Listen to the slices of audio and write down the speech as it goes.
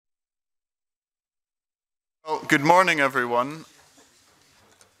Well, good morning, everyone.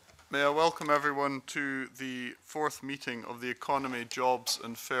 May I welcome everyone to the fourth meeting of the Economy, Jobs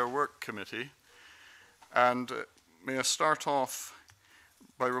and Fair Work Committee. And may I start off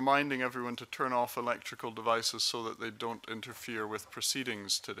by reminding everyone to turn off electrical devices so that they don't interfere with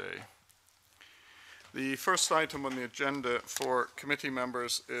proceedings today. The first item on the agenda for committee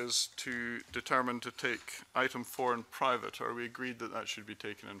members is to determine to take item 4 in private. Are we agreed that that should be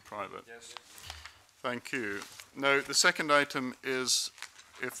taken in private? Yes. Thank you. Now, the second item is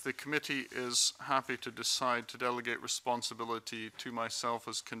if the committee is happy to decide to delegate responsibility to myself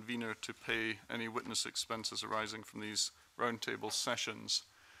as convener to pay any witness expenses arising from these roundtable sessions.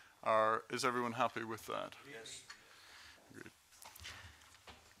 Is everyone happy with that? Yes. Good.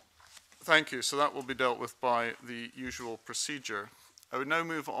 Thank you. So that will be dealt with by the usual procedure. I would now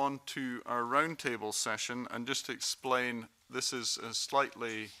move on to our roundtable session, and just to explain, this is a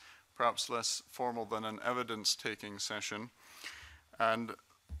slightly perhaps less formal than an evidence-taking session. And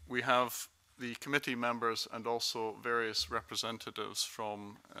we have the committee members and also various representatives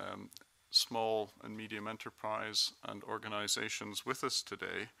from small and medium enterprise and organizations with us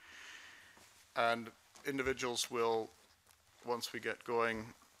today. And individuals will, once we get going,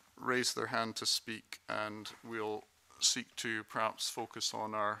 raise their hand to speak, and we'll seek to perhaps focus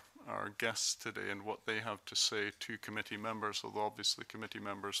on our guests today and what they have to say to committee members, although obviously committee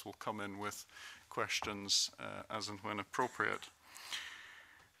members will come in with questions as and when appropriate.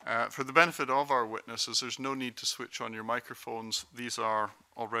 For the benefit of our witnesses, there's no need to switch on your microphones. These are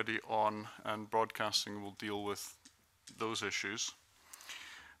already on, and broadcasting will deal with those issues.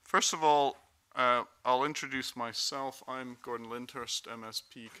 First of all, I'll introduce myself. I'm Gordon Lyndhurst,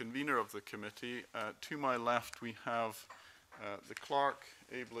 MSP, convener of the committee. To my left, we have the clerk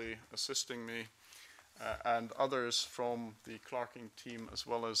ably assisting me, and others from the clerking team, as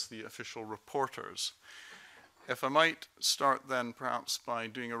well as the official reporters. If I might start then perhaps by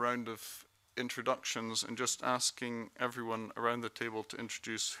doing a round of introductions and just asking everyone around the table to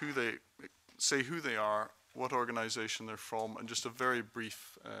introduce who they are, what organization they're from, and just a very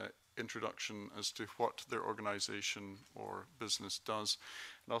brief introduction as to what their organization or business does.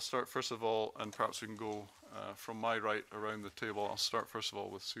 And I'll start first of all, and perhaps we can go from my right around the table. I'll start first of all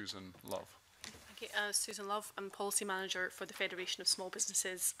with Susan Love. Okay, Susan Love, I'm Policy Manager for the Federation of Small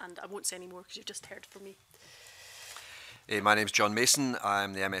Businesses, and I won't say any more because you've just heard from me. My name's John Mason.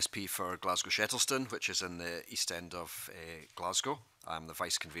 I'm the MSP for Glasgow Shettleston, which is in the east end of Glasgow. I'm the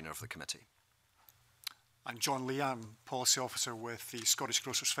Vice Convener of the committee. I'm John Lee. I'm Policy Officer with the Scottish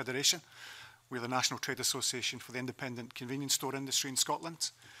Grocers Federation. We're the National Trade Association for the independent convenience store industry in Scotland.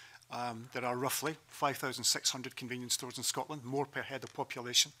 There are roughly 5,600 convenience stores in Scotland, more per head of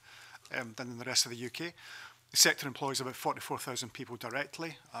population than in the rest of the UK. The sector employs about 44,000 people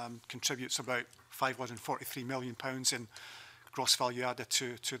directly, contributes about £543 million in gross value added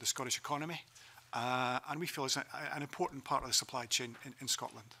to the Scottish economy, and we feel it's an important part of the supply chain in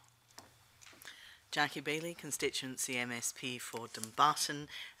Scotland. Jackie Bailey, constituency MSP for Dumbarton,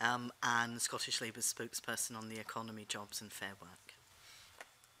 and Scottish Labour's spokesperson on the Economy, Jobs and Fair Work.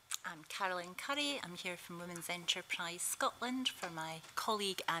 I'm Caroline Curry. I'm here from Women's Enterprise Scotland for my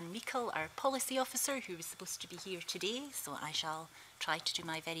colleague Anne Meikle, our policy officer, who was supposed to be here today, so I shall try to do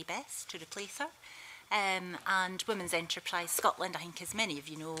my very best to replace her. And Women's Enterprise Scotland, I think as many of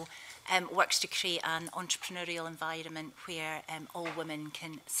you know, works to create an entrepreneurial environment where all women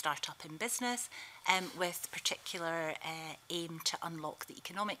can start up in business, with particular aim to unlock the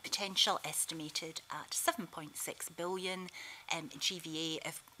economic potential estimated at 7.6 billion GVA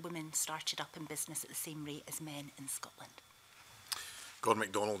if women started up in business at the same rate as men in Scotland. Gordon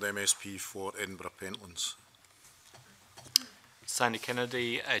MacDonald, MSP for Edinburgh Pentlands. Sandy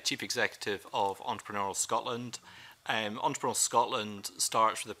Kennedy, Chief Executive of Entrepreneurial Scotland. Entrepreneurial Scotland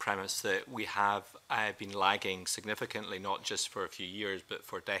starts with the premise that we have been lagging significantly, not just for a few years, but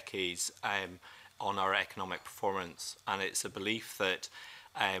for decades on our economic performance. And it's a belief that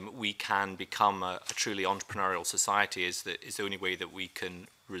we can become a truly entrepreneurial society is the only way that we can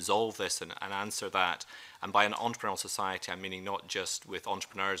resolve this and answer that. And by an entrepreneurial society, I'm meaning not just with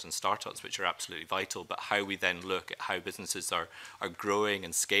entrepreneurs and startups, which are absolutely vital, but how we then look at how businesses are growing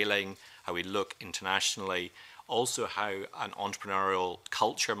and scaling, how we look internationally, also how an entrepreneurial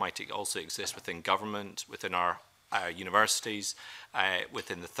culture might also exist within government, within our universities,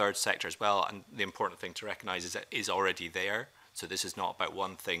 within the third sector as well. And the important thing to recognise is that it is already there. So this is not about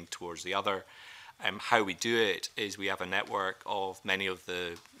one thing towards the other. How we do it is we have a network of many of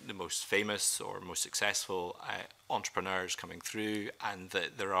the most famous or most successful entrepreneurs coming through, and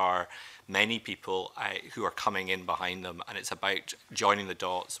that there are many people who are coming in behind them, and it's about joining the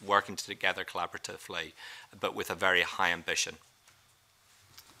dots, working together collaboratively, but with a very high ambition.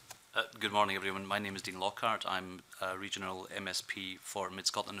 Good morning, everyone. My name is Dean Lockhart. I'm a regional MSP for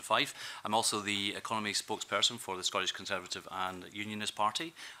Mid-Scotland and Fife. I'm also the economy spokesperson for the Scottish Conservative and Unionist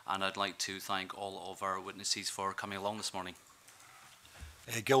Party, and I'd like to thank all of our witnesses for coming along this morning.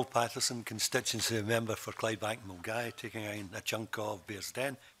 Gil Patterson, constituency member for Clydebank Mulgai, taking in a chunk of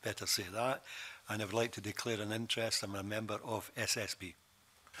Bearsden, better say that, and I would like to declare an interest. I'm a member of SSB.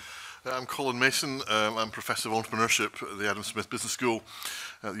 I'm Colin Mason. I'm Professor of Entrepreneurship at the Adam Smith Business School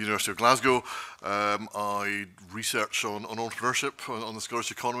at the University of Glasgow. I research on entrepreneurship, on the Scottish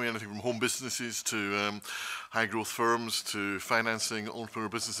economy, anything from home businesses to high growth firms to financing entrepreneur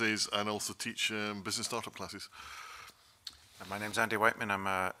businesses, and also teach business startup classes. My name's Andy Whiteman. I'm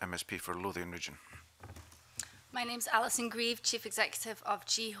a MSP for Lothian Region. My name's Alison Grieve, Chief Executive of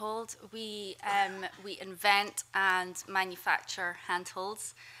G-Hold. We invent and manufacture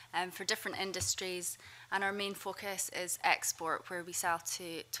handholds for different industries, and our main focus is export, where we sell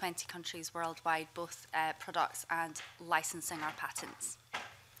to 20 countries worldwide, both products and licensing our patents.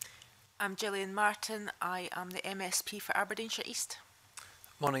 I'm Gillian Martin. I am the MSP for Aberdeenshire East.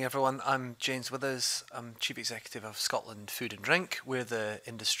 Morning everyone, I'm James Withers. I'm Chief Executive of Scotland Food and Drink. We're the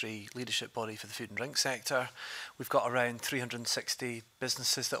industry leadership body for the food and drink sector. We've got around 360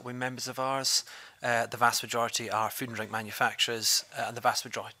 businesses that will be members of ours. The vast majority are food and drink manufacturers, and the vast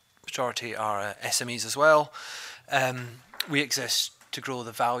majority are SMEs as well. We exist to grow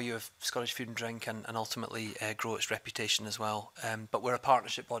the value of Scottish food and drink and ultimately grow its reputation as well. But we're a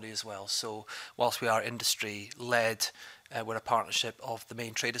partnership body as well, so whilst we are industry-led, we're a partnership of the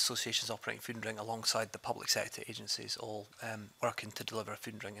main trade associations operating food and drink alongside the public sector agencies, all working to deliver a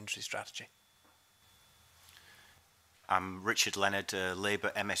food and drink industry strategy. I'm Richard Leonard,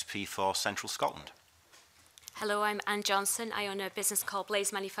 Labour MSP for Central Scotland. Hello, I'm Anne Johnson. I own a business called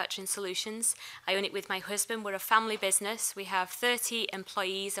Blaze Manufacturing Solutions. I own it with my husband. We're a family business. We have 30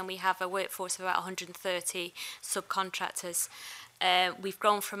 employees and we have a workforce of about 130 subcontractors. We've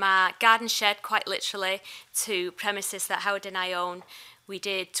grown from a garden shed, quite literally, to premises that Howard and I own. We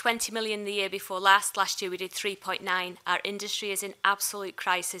did 20 million the year before last. Last year we did 3.9. Our industry is in absolute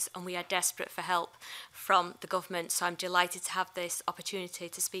crisis and we are desperate for help from the government. So I'm delighted to have this opportunity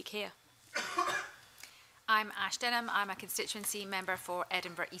to speak here. I'm Ash Denham. I'm a constituency member for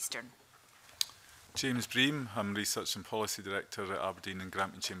Edinburgh Eastern. James Bream. I'm Research and Policy Director at Aberdeen and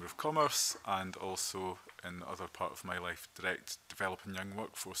Grampian Chamber of Commerce, and also in other part of my life, direct developing young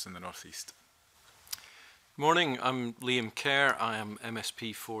workforce in the North East. Morning, I'm Liam Kerr. I am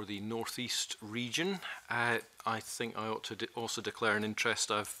MSP for the North East region. I think I ought to also declare an interest.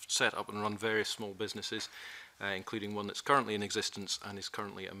 I've set up and run various small businesses, including one that's currently in existence and is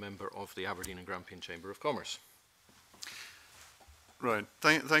currently a member of the Aberdeen and Grampian Chamber of Commerce. Right.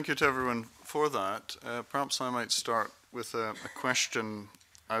 Thank you to everyone for that. Perhaps I might start with a question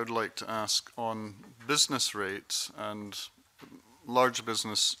I would like to ask on business rates, and large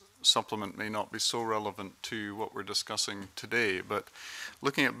business supplement may not be so relevant to what we're discussing today, but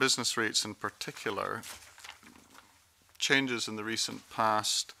looking at business rates in particular, changes in the recent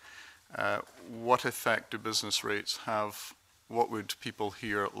past, what effect do business rates have? What would people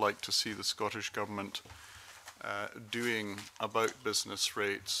here like to see the Scottish Government doing about business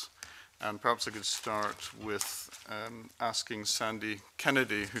rates? And perhaps I could start with asking Sandy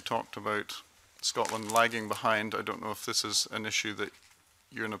Kennedy, who talked about Scotland lagging behind. I don't know if this is an issue that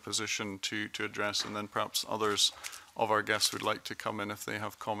you're in a position to address, and then perhaps others of our guests would like to come in if they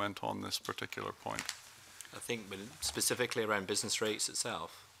have comment on this particular point. I think specifically around business rates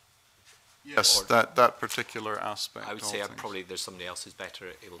itself. Yes, that particular aspect. I would say probably there's somebody else who's better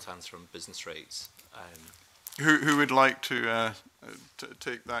able to answer on business rates. Who would like to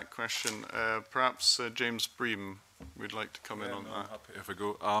take that question? Perhaps James Bream would like to come in on that. I'm happy if I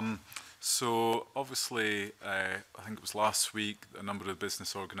go. So obviously, I think it was last week, a number of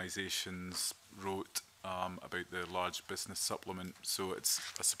business organisations wrote about the large business supplement. So it's,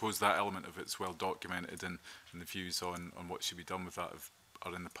 I suppose that element of it's well documented, and the views on what should be done with that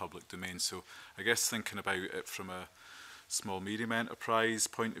are in the public domain. So I guess thinking about it from a small medium enterprise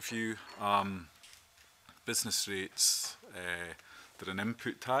point of view, business rates, they're an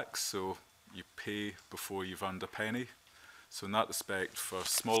input tax, so you pay before you've earned a penny. So in that respect, for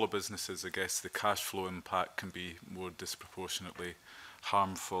smaller businesses, I guess the cash flow impact can be more disproportionately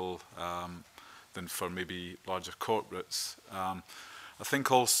harmful than for maybe larger corporates. I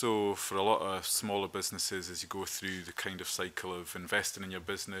think also for a lot of smaller businesses, as you go through the kind of cycle of investing in your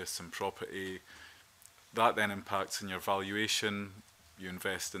business and property, that then impacts on your valuation. You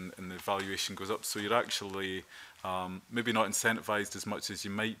invest and the valuation goes up, so you're actually maybe not incentivized as much as you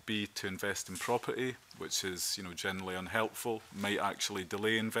might be to invest in property, which is, you know, generally unhelpful. Might actually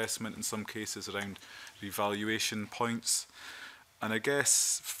delay investment in some cases around revaluation points. And I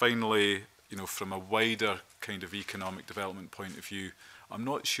guess finally, you know, from a wider kind of economic development point of view, I'm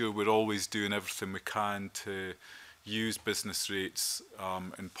not sure we're always doing everything we can to use business rates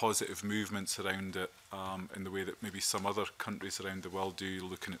and positive movements around it in the way that maybe some other countries around the world do,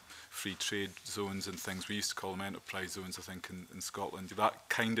 looking at free trade zones and things. We used to call them enterprise zones, I think, in Scotland. That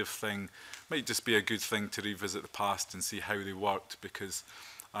kind of thing might just be a good thing to revisit the past and see how they worked, because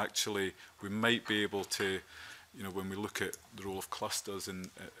actually we might be able to, you know, when we look at the role of clusters and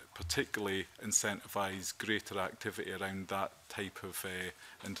particularly incentivise greater activity around that type of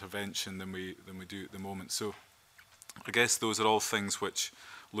intervention than we do at the moment. So I guess those are all things which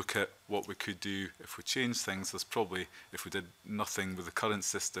look at what we could do if we change things. There's probably, if we did nothing with the current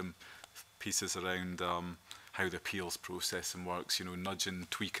system, pieces around how the appeals processing works, you know, nudging,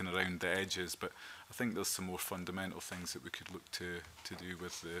 tweaking around the edges. But I think there's some more fundamental things that we could look to do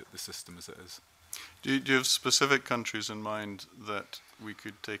with the system as it is. Do you have specific countries in mind that we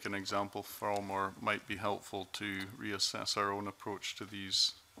could take an example from, or might be helpful to reassess our own approach to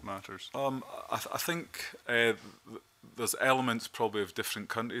these matters? I think there's elements probably of different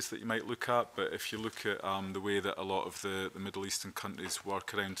countries that you might look at, but if you look at the way that a lot of the Middle Eastern countries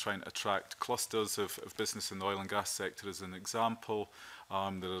work around trying to attract clusters of business in the oil and gas sector as an example, there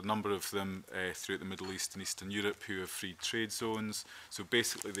are a number of them throughout the Middle East and Eastern Europe who have free trade zones. So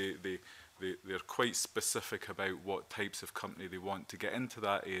basically they're quite specific about what types of company they want to get into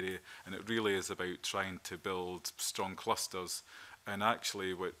that area, and it really is about trying to build strong clusters. And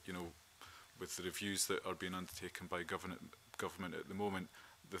actually, with the reviews that are being undertaken by government at the moment,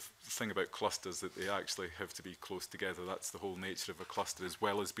 the thing about clusters that they actually have to be close together. That's the whole nature of a cluster, as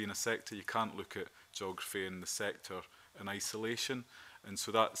well as being a sector. You can't look at geography and the sector in isolation, and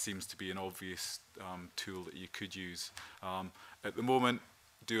so that seems to be an obvious tool that you could use. At the moment,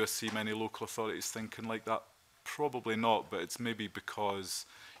 do I see many local authorities thinking like that? Probably not, but it's maybe because,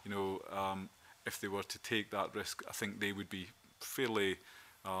 you know, if they were to take that risk, I think they would be fairly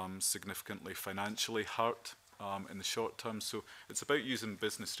significantly financially hurt in the short term. So it's about using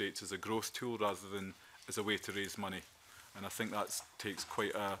business rates as a growth tool rather than as a way to raise money. And I think that takes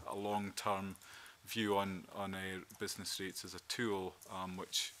quite a long-term view on business rates as a tool,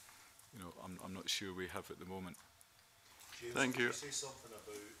 which, you know, I'm not sure we have at the moment. James, thank you. Can you say something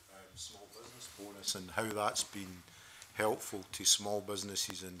about small business bonus and how that's been helpful to small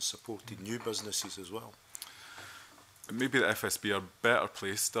businesses and supported new businesses as well? Maybe the FSB are better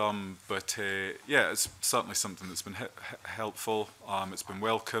placed, but yeah, it's certainly something that's been helpful. It's been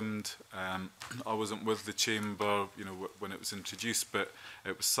welcomed. I wasn't with the Chamber, you know, when it was introduced, but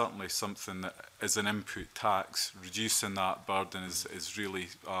it was certainly something that, as an input tax, reducing that burden is really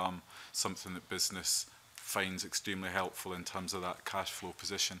something that business finds extremely helpful in terms of that cash flow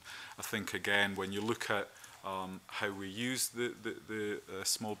position. I think, again, when you look at how we use the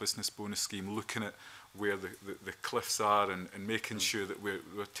small business bonus scheme, looking at where the cliffs are and making sure that we're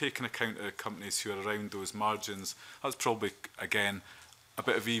taking account of companies who are around those margins, that's probably, again, a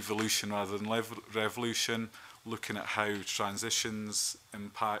bit of evolution rather than revolution, looking at how transitions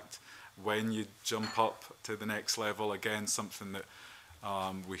impact when you jump up to the next level. Again, something that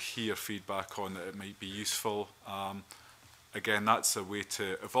we hear feedback on that it might be useful. Again, that's a way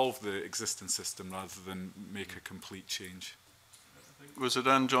to evolve the existing system rather than make a complete change. Was it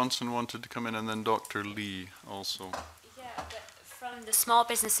Anne Johnson wanted to come in, and then Dr. Lee also? Yeah, but from the small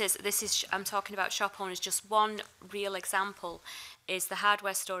businesses, I'm talking about shop owners, just one real example is the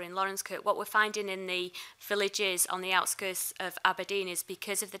hardware store in Lawrencekirk. What we're finding in the villages on the outskirts of Aberdeen is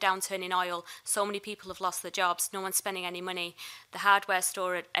because of the downturn in oil, so many people have lost their jobs, no one's spending any money. The hardware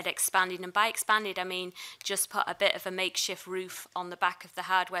store had expanded, and by expanded I mean just put a bit of a makeshift roof on the back of the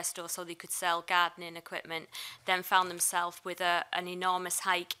hardware store so they could sell gardening equipment, then found themselves with an enormous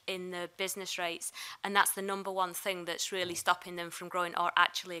hike in the business rates, and that's the number one thing that's really stopping them from growing or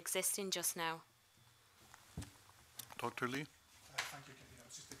actually existing just now. Dr. Lee? Thank you, Convener.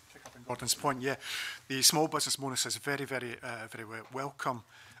 Just to pick up on Gordon's point, yeah, the small business bonus is very welcome.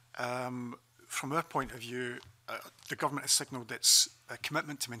 From our point of view, the government has signalled its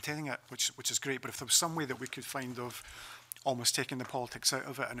commitment to maintaining it, which is great. But if there was some way that we could find of almost taking the politics out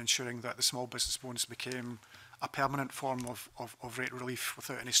of it and ensuring that the small business bonus became a permanent form of rate relief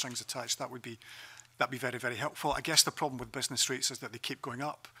without any strings attached, that would be that'd be very, very helpful. I guess the problem with business rates is that they keep going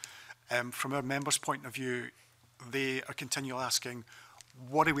up. From our members' point of view, they are continually asking,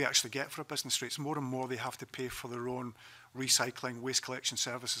 what do we actually get for our business rates? More and more they have to pay for their own recycling, waste collection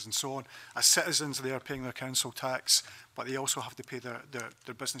services and so on. As citizens, they are paying their council tax, but they also have to pay their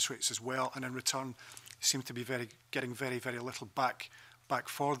business rates as well, and in return seem to be getting very, very little back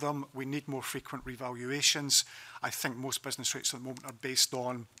for them. We need more frequent revaluations. I think most business rates at the moment are based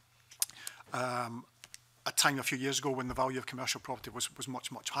on a time a few years ago when the value of commercial property was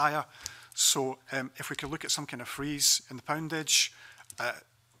much, much higher. So if we could look at some kind of freeze in the poundage,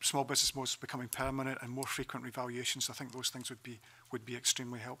 small business modes becoming permanent and more frequent revaluations, I think those things would be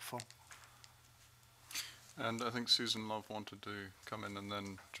extremely helpful. And I think Susan Love wanted to come in, and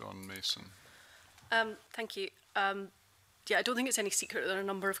then John Mason. Thank you. Yeah, I don't think it's any secret that there are a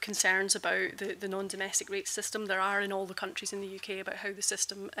number of concerns about the non-domestic rate system. There are in all the countries in the UK about how the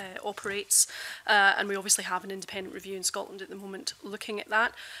system operates, and we obviously have an independent review in Scotland at the moment looking at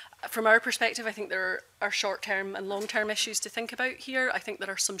that. From our perspective, I think there are short-term and long-term issues to think about here. I think there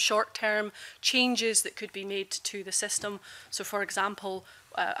are some short-term changes that could be made to the system. So, for example,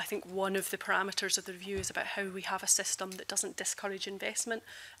 I think one of the parameters of the review is about how we have a system that doesn't discourage investment,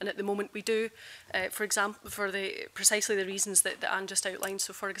 and at the moment we do, for example, for precisely the reasons that Anne just outlined.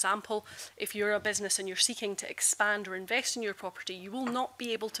 So, for example, if you're a business and you're seeking to expand or invest in your property, you will not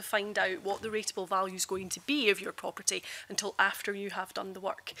be able to find out what the rateable value is going to be of your property until after you have done the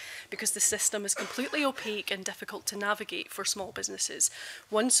work, because the system is completely opaque and difficult to navigate for small businesses.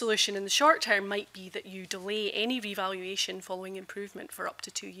 One solution in the short term might be that you delay any revaluation following improvement for up to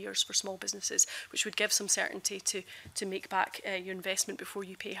 2 years for small businesses, which would give some certainty to make back your investment before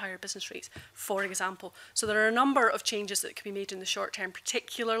you pay higher business rates, for example. So there are a number of changes that can be made in the short term,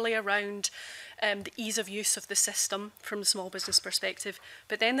 particularly around the ease of use of the system from the small business perspective.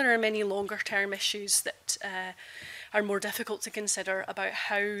 But then there are many longer term issues that are more difficult to consider about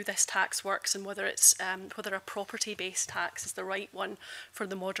how this tax works and whether it's whether a property-based tax is the right one for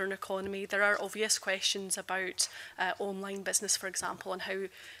the modern economy. There are obvious questions about online business, for example, and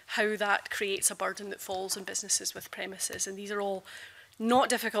how that creates a burden that falls on businesses with premises. And these are all not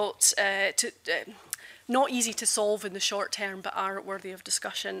difficult not easy to solve in the short term, but are worthy of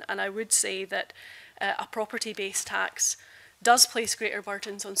discussion. And I would say that a property-based tax does place greater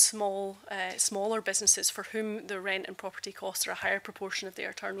burdens on smaller businesses for whom the rent and property costs are a higher proportion of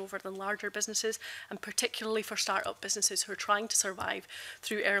their turnover than larger businesses, and particularly for start-up businesses who are trying to survive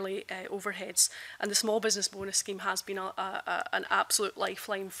through early overheads. And the small business bonus scheme has been an absolute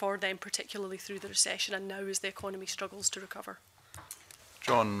lifeline for them, particularly through the recession and now as the economy struggles to recover.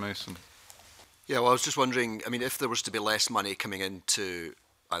 John Mason. Yeah, well, I was just wondering, I mean, if there was to be less money coming into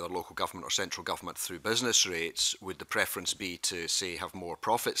either local government or central government through business rates, would the preference be to, say, have more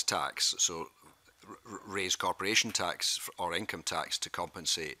profits tax, so raise corporation tax or income tax to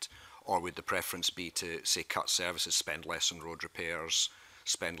compensate, or would the preference be to, say, cut services, spend less on road repairs,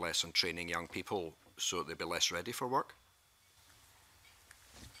 spend less on training young people so they'd be less ready for work?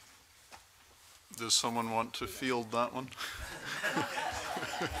 Does someone want to field that one?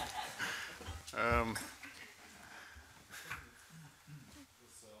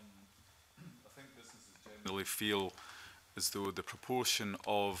 Generally feel as though the proportion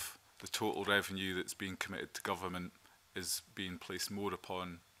of the total revenue that's being committed to government is being placed more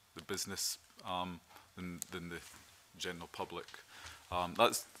upon the business than the general public.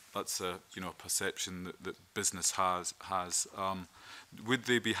 That's a perception that business has. Would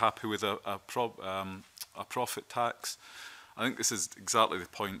they be happy with a profit tax? I think this is exactly the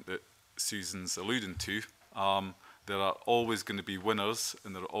point that Susan's alluding to. There are always going to be winners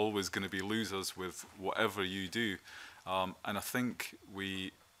and there are always going to be losers with whatever you do. And I think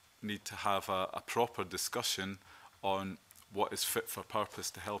we need to have a proper discussion on what is fit for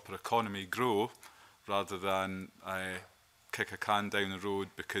purpose to help our economy grow, rather than kick a can down the road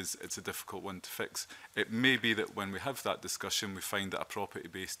because it's a difficult one to fix. It may be that when we have that discussion, we find that a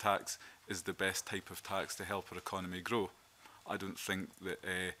property-based tax is the best type of tax to help our economy grow. I don't think that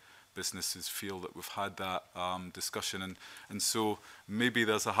businesses feel that we've had that discussion, and so maybe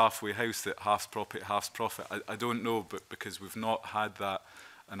there's a halfway house that half's property, half's profit. I don't know, but because we've not had that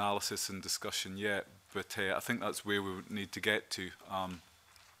analysis and discussion yet, but I think that's where we would need to get to,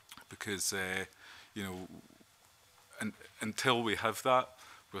 because until we have that,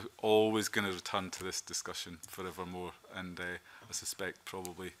 we're always going to return to this discussion forevermore, and I suspect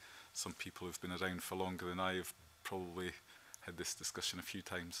probably some people who've been around for longer than I have probably had this discussion a few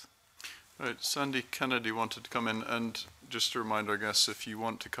times. Right, Sandy Kennedy wanted to come in, and just a reminder, I guess, if you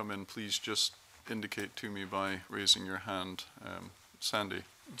want to come in, please just indicate to me by raising your hand. Sandy.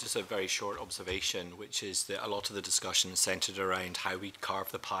 just a very short observation, which is that a lot of the discussion is centred around how we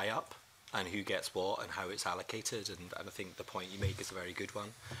carve the pie up and who gets what and how it's allocated, and I think the point you make is a very good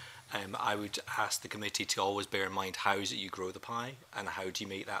one. I would ask the committee to always bear in mind how is it you grow the pie and how do you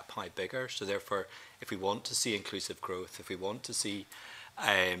make that pie bigger. So therefore, if we want to see inclusive growth, if we want to see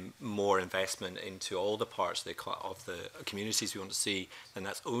more investment into all the parts of the communities we want to see, then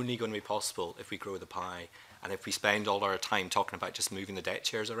that's only going to be possible if we grow the pie. And if we spend all our time talking about just moving the deck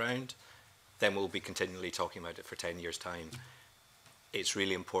chairs around, then we'll be continually talking about it for 10 years' time. It's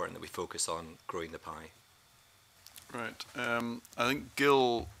really important that we focus on growing the pie. Right. I think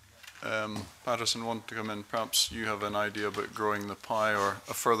Gil Patterson wanted to come in. Perhaps you have an idea about growing the pie or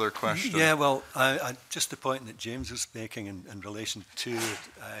a further question. Yeah, well, just the point that James was making in relation to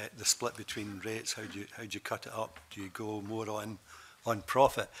the split between rates, how do you cut it up? Do you go more on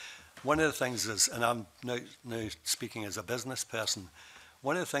profit? One of the things is, and I'm now speaking as a business person,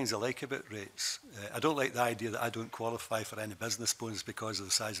 one of the things I like about rates, I don't like the idea that I don't qualify for any business bonus because of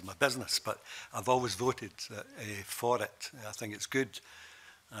the size of my business, but I've always voted for it. I think it's good,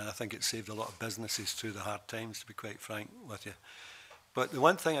 and I think it saved a lot of businesses through the hard times, to be quite frank with you. But the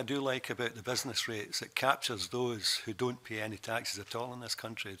one thing I do like about the business rates, it captures those who don't pay any taxes at all in this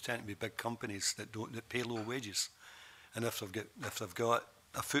country. They tend to be big companies that pay low wages, and if they've got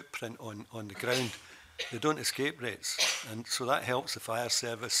a footprint on the ground, they don't escape rates, and so that helps the fire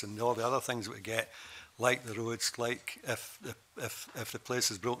service and all the other things that we get, like the roads, like if the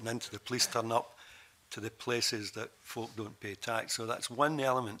place is broken into, the police turn up to the places that folk don't pay tax. So that's one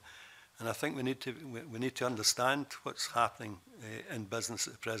element, and I think we need to understand what's happening in business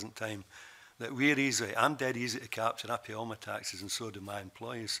at the present time. That we're easy, I'm dead easy to capture. I pay all my taxes, and so do my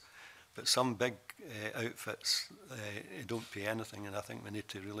employees. But some big outfits don't pay anything, and I think we need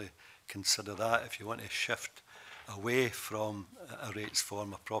to really consider that if you want to shift away from a rates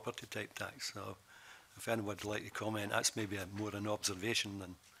form of property type tax. So if anyone would like to comment, that's maybe more an observation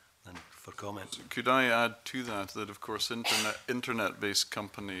than for comment. So could I add to that of course internet-based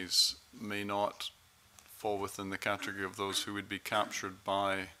companies may not fall within the category of those who would be captured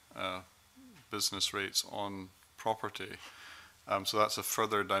by business rates on property. So that's a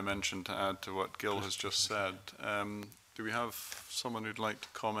further dimension to add to what Gil has just said. Do we have someone who'd like to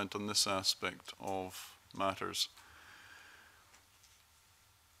comment on this aspect of matters?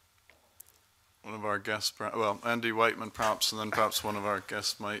 One of our guests, well, Andy Whiteman perhaps, and then perhaps one of our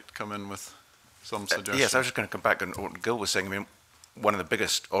guests might come in with some suggestions. Yes, I was just going to come back on what Gil was saying. I mean, one of the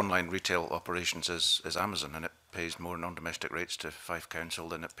biggest online retail operations is Amazon, and it pays more non-domestic rates to Fife Council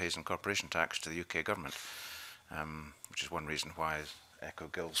than it pays in corporation tax to the UK government, which is one reason why I echo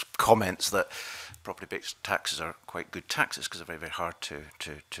Gil's comments that property-based taxes are quite good taxes because they're very, very hard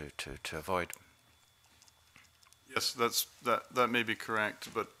to avoid. Yes, that may be correct,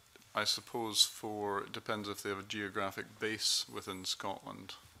 but I suppose it depends if they have a geographic base within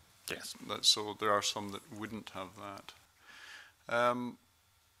Scotland. Yes. So there are some that wouldn't have that. I'm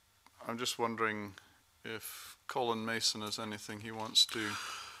just wondering if Colin Mason has anything he wants to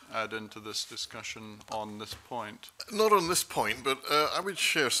add into this discussion on this point. Not on this point, but I would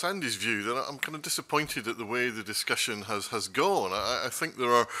share Sandy's view that I'm kind of disappointed at the way the discussion has gone. I think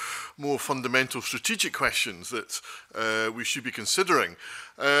there are more fundamental strategic questions that we should be considering.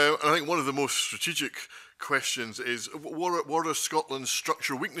 I think one of the most strategic questions is what are Scotland's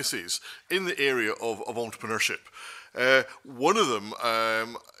structural weaknesses in the area of entrepreneurship? One of them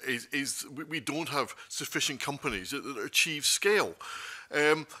is we don't have sufficient companies that achieve scale.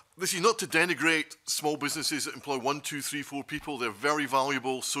 This is not to denigrate small businesses that employ 1, 2, 3, 4 people. They're very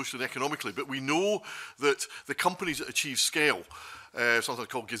valuable socially and economically. But we know that the companies that achieve scale, sometimes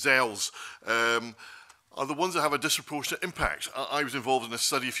called gazelles, are the ones that have a disproportionate impact. I was involved in a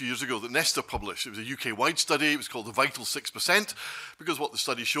study a few years ago that Nesta published. It was a UK-wide study. It was called the Vital 6%, because what the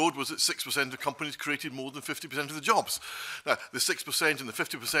study showed was that 6% of companies created more than 50% of the jobs. Now, the 6% and the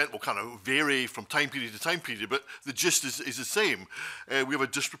 50% will kind of vary from time period to time period, but the gist is the same. We have a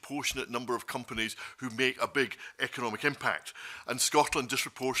disproportionate number of companies who make a big economic impact, and Scotland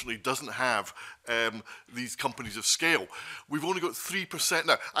disproportionately doesn't have these companies of scale. We've only got 3%.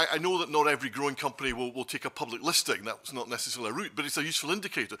 Now, I know that not every growing company will take a public listing. That's not necessarily a route, but it's a useful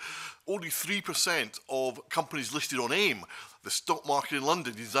indicator. Only 3% of companies listed on AIM The stock market in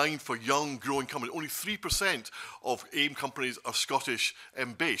London designed for young, growing companies. Only 3% of AIM companies are Scottish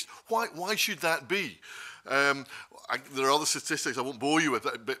based. Why should that be? There are other statistics I won't bore you with,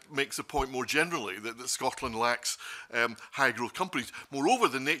 but makes the point more generally that Scotland lacks high growth companies. Moreover,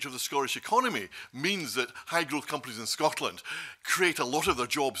 the nature of the Scottish economy means that high growth companies in Scotland create a lot of their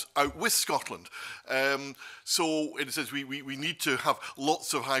jobs out with Scotland. So in a sense, we need to have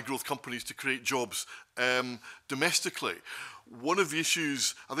lots of high growth companies to create jobs domestically. One of the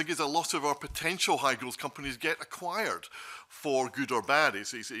issues, I think, is a lot of our potential high growth companies get acquired for good or bad.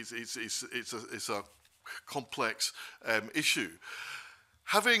 It's a complex issue.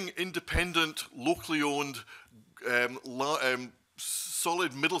 Having independent, locally owned,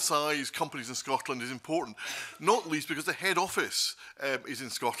 solid middle-sized companies in Scotland is important, not least because the head office is in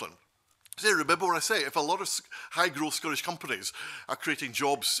Scotland. So remember what I say, if a lot of high-growth Scottish companies are creating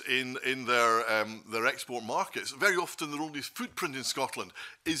jobs in their export markets, very often their only footprint in Scotland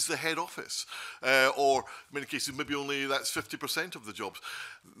is the head office, or in many cases maybe only that's 50% of the jobs.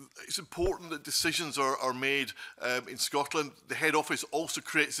 It's important that decisions are made in Scotland. The head office also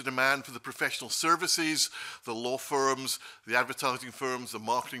creates a demand for the professional services, the law firms, the advertising firms, the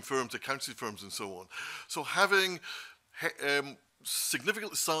marketing firms, the accounting firms, and so on. So having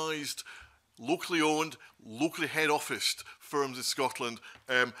significantly sized, locally owned, locally head officed firms in Scotland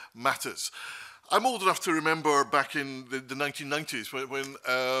matters. I'm old enough to remember back in the 1990s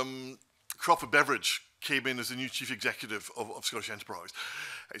when Crawford Beveridge came in as the new chief executive of Scottish Enterprise.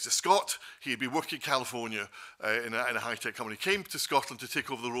 He's a Scot. He had been working in California in a high-tech company. He came to Scotland to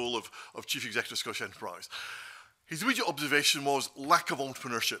take over the role of chief executive of Scottish Enterprise. His immediate observation was lack of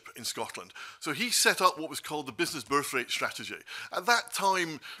entrepreneurship in Scotland. So he set up what was called the business birth rate strategy. At that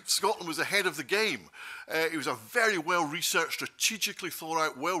time, Scotland was ahead of the game. It was a very well-researched, strategically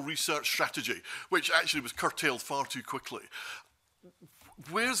thought-out, well-researched strategy, which actually was curtailed far too quickly.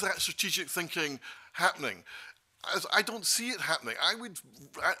 Where's that strategic thinking happening? I don't see it happening.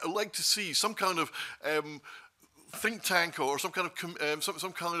 I'd like to see some kind of think tank or some kind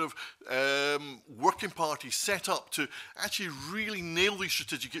of working party set up to actually really nail these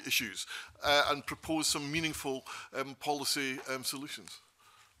strategic issues and propose some meaningful policy solutions.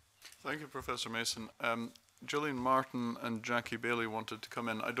 Thank you, Professor Mason. Gillian Martin and Jackie Bailey wanted to come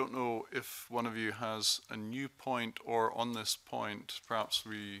in. I don't know if one of you has a new point or on this point, perhaps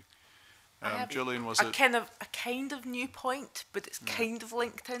we... Gillian, was it a kind of new point, but it's kind of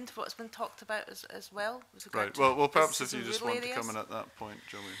linked into what's been talked about as well. Right. Well, perhaps if you just want to come in at that point,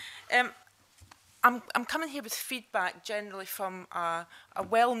 Gillian. I'm coming here with feedback generally from a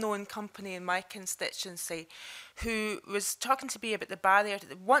well-known company in my constituency who was talking to me about the barrier that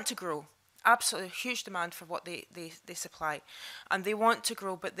they want to grow. Absolutely huge demand for what they supply, and they want to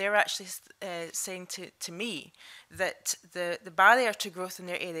grow, but they're actually saying to me that the barrier to growth in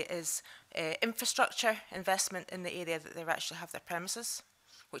their area is infrastructure investment in the area that they actually have their premises,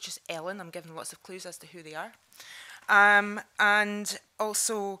 which is Ellen. I'm giving lots of clues as to who they are, and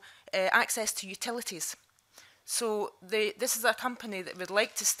also access to utilities. So this is a company that would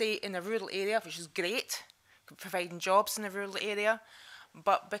like to stay in a rural area, which is great, providing jobs in a rural area.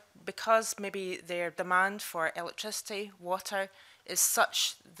 But because maybe their demand for electricity, water is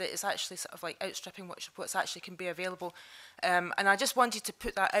such that it's actually sort of like outstripping what's actually can be available. And I just wanted to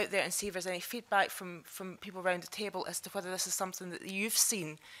put that out there and see if there's any feedback from people around the table as to whether this is something that you've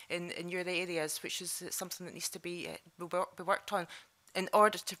seen in your areas, which is something that needs to be worked on in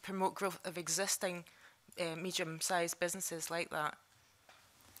order to promote growth of existing medium-sized businesses like that.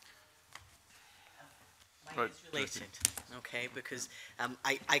 Right. Related, okay, because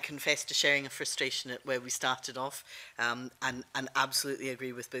I confess to sharing a frustration at where we started off, and absolutely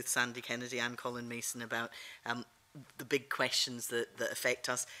agree with both Sandy Kennedy and Colin Mason about the big questions that affect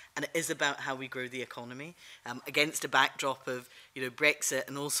us, and it is about how we grow the economy against a backdrop of Brexit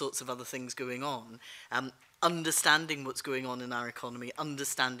and all sorts of other things going on. Understanding what's going on in our economy,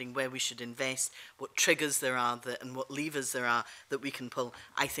 understanding where we should invest, what triggers there are and what levers there are that we can pull,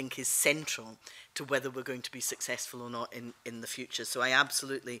 I think is central to whether we're going to be successful or not in the future. So I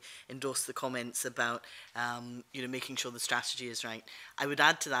absolutely endorse the comments about making sure the strategy is right. I would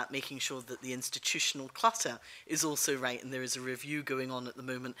add to that making sure that the institutional clutter is also right, and there is a review going on at the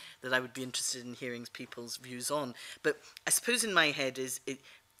moment that I would be interested in hearing people's views on. But I suppose in my head is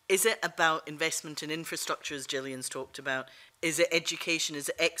it about investment in infrastructure, as Gillian's talked about? Is it education? Is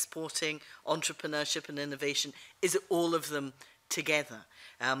it exporting, entrepreneurship and innovation? Is it all of them together?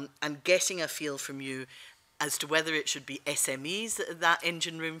 And getting a feel from you, as to whether it should be SMEs that are that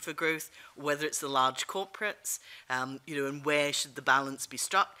engine room for growth, or whether it's the large corporates, you know, and where should the balance be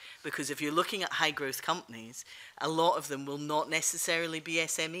struck? Because if you're looking at high growth companies, a lot of them will not necessarily be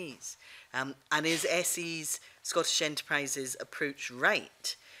SMEs. And is SE's, Scottish Enterprises, approach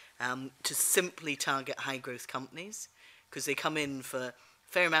right to simply target high growth companies? Because they come in for a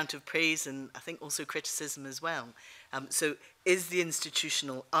fair amount of praise and I think also criticism as well. So is the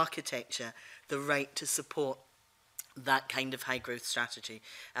institutional architecture the right to support that kind of high growth strategy?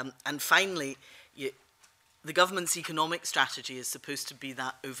 And finally, the government's economic strategy is supposed to be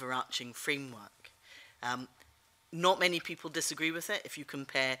that overarching framework. Not many people disagree with it. If you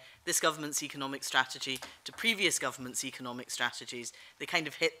compare this government's economic strategy to previous government's economic strategies, they kind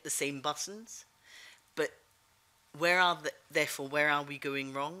of hit the same buttons. But therefore, where are we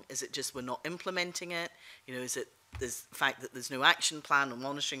going wrong? Is it just we're not implementing it? You know, is it the fact that there's no action plan or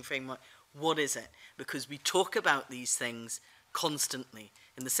monitoring framework? What is it? Because we talk about these things constantly.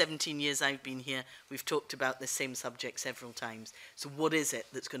 In the 17 years I've been here, we've talked about this same subject several times. So what is it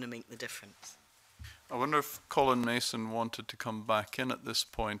that's going to make the difference? I wonder if Colin Mason wanted to come back in at this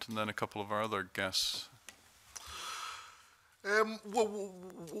point, and then a couple of our other guests. Well,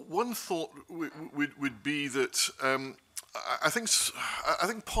 one thought would be that I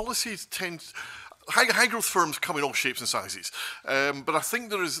think policies tend. High growth firms come in all shapes and sizes, but I think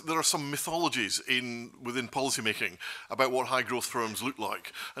there are some mythologies within policymaking about what high growth firms look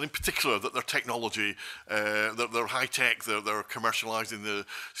like, and in particular that their technology, they're high tech, they're commercialising the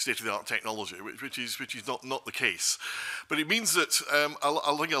state of the art technology, which is not the case. But it means that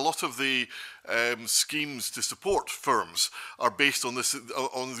I think a lot of the schemes to support firms are based on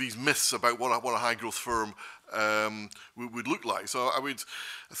these myths about what a high growth firm would look like. So I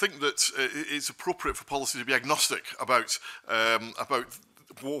think that it's appropriate for policy to be agnostic about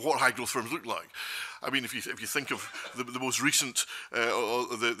what high growth firms look like. I mean, if you think of the most recent, or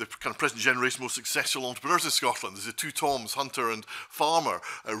the kind of present generation most successful entrepreneurs in Scotland, there's the two Toms, Hunter and Farmer,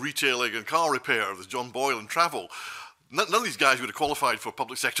 retailing and car repair. There's John Boyle and travel. None of these guys would have qualified for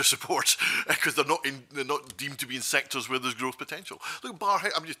public sector support because they're not deemed to be in sectors where there's growth potential. Look,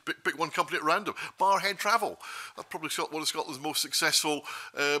 Barrhead, I'm just pick one company at random. Barrhead Travel, that's probably one of Scotland's most successful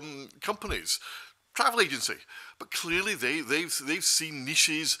companies. Travel agency, but clearly they've seen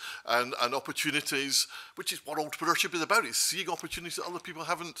niches and opportunities, which is what entrepreneurship is about. It's seeing opportunities that other people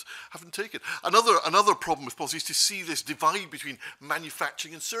haven't taken. Another problem with policy is to see this divide between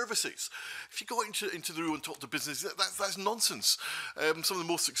manufacturing and services. If you go into the room and talk to business, that's nonsense. Some of the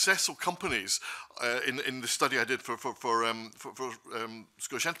most successful companies in the study I did for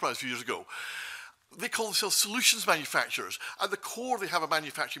Scottish Enterprise a few years ago, they call themselves solutions manufacturers. At the core, they have a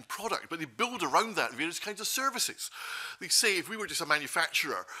manufacturing product, but they build around that various kinds of services. They say if we were just a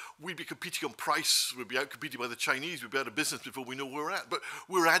manufacturer, we'd be competing on price, we'd be out-competed by the Chinese, we'd be out of business before we know where we're at. But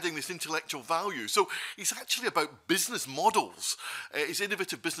we're adding this intellectual value. So it's actually about business models. It's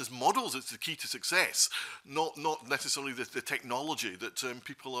innovative business models that's the key to success, not necessarily the technology that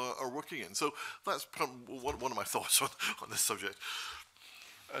people are working in. So that's one of my thoughts on this subject.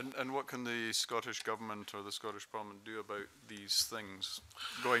 And what can the Scottish Government or the Scottish Parliament do about these things,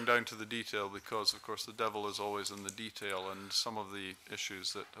 going down to the detail, because of course the devil is always in the detail, and some of the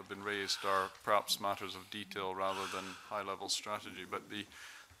issues that have been raised are perhaps matters of detail rather than high-level strategy, but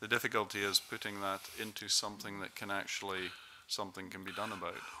the difficulty is putting that into something that can be done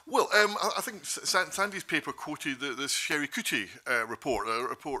about. Well, I think Sandy's paper quoted this Sherry Cootie report, a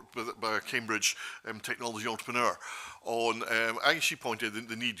report by a Cambridge technology entrepreneur on, I think she pointed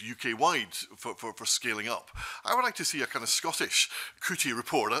the need UK-wide for scaling up. I would like to see a kind of Scottish Cootie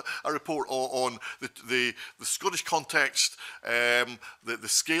report, a report on the Scottish context, the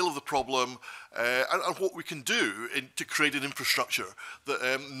scale of the problem, and what we can do to create an infrastructure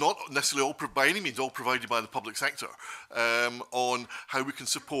that not necessarily by any means all provided by the public sector, on how we can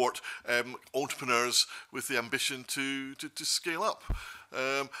support entrepreneurs with the ambition to scale up,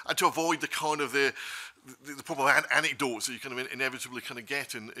 and to avoid the kind of the problem of anecdotes that you kind of inevitably kind of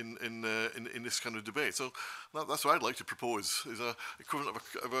get in this kind of debate. So that's what I'd like to propose, is a equivalent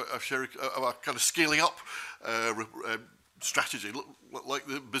of a kind of scaling up strategy, like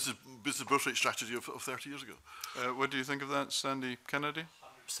the business birth rate strategy of 30 years ago. What do you think of that, Sandy Kennedy?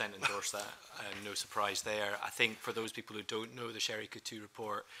 100% endorse that, and no surprise there. I think for those people who don't know the Sherry Cootie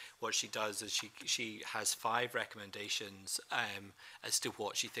report, what she does is she has 5 recommendations as to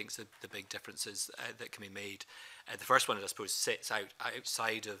what she thinks the big differences that can be made. The first one, I suppose, sits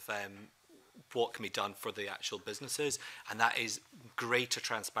outside of what can be done for the actual businesses, and that is greater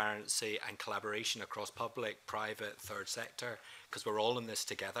transparency and collaboration across public, private, third sector, because we're all in this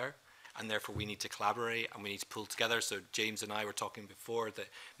together. and therefore we need to collaborate and we need to pull together. So James and I were talking before that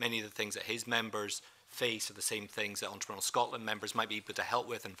many of the things that his members face are the same things that Entrepreneurial Scotland members might be able to help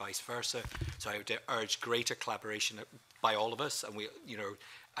with, and vice versa. So I would urge greater collaboration by all of us, and we, you know,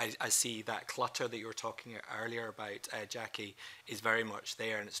 I see that clutter that you were talking earlier about, Jackie, is very much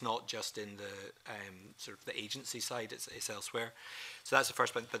there, and it's not just in the sort of the agency side; it's elsewhere. So that's the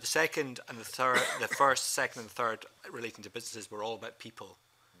first point. But the second and the third, the first, second, and third, relating to businesses, were all about people.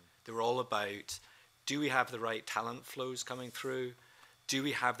 They were all about: do we have the right talent flows coming through? Do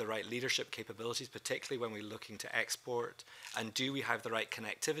we have the right leadership capabilities, particularly when we're looking to export? And do we have the right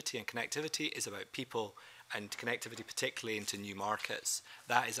connectivity? And connectivity is about people, and connectivity particularly into new markets.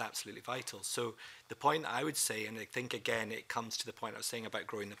 That is absolutely vital. So the point I would say, and I think again it comes to the point I was saying about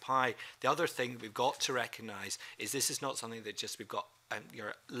growing the pie, the other thing we've got to recognise is this is not something that just we've got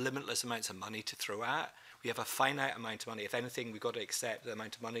your limitless amounts of money to throw at. We have a finite amount of money. If anything, we've got to accept the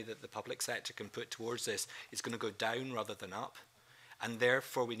amount of money that the public sector can put towards this is going to go down rather than up. And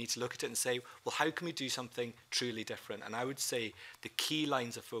therefore, we need to look at it and say, well, how can we do something truly different? And I would say the key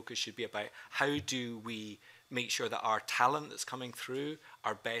lines of focus should be about how do we make sure that our talent that's coming through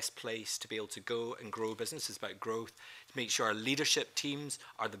are best placed to be able to go and grow businesses, about growth, to make sure our leadership teams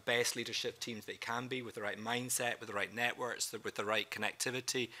are the best leadership teams they can be, with the right mindset, with the right networks, with the right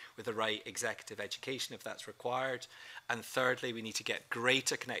connectivity, with the right executive education if that's required. And thirdly, we need to get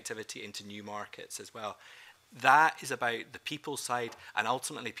greater connectivity into new markets as well. That is about the people side, and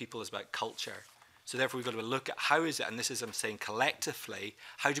ultimately people is about culture. So therefore we've got to look at how is it, and this is I'm saying collectively,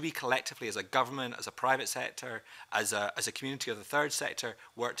 how do we collectively as a government, as a private sector, as a community of the third sector,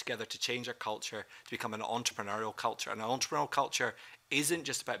 work together to change our culture to become an entrepreneurial culture. And an entrepreneurial culture isn't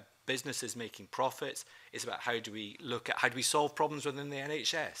just about businesses making profits, it's about how do we look at, how do we solve problems within the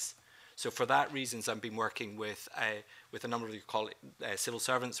NHS. So for that reasons, I've been working with a number of civil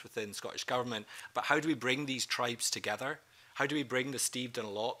servants within Scottish Government about how do we bring these tribes together? How do we bring the Steve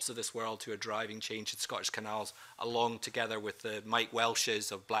Dunlops of this world who are driving change in Scottish canals along together with the Mike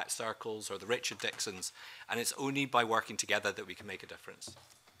Welshes of Black Circles or the Richard Dixons? And it's only by working together that we can make a difference.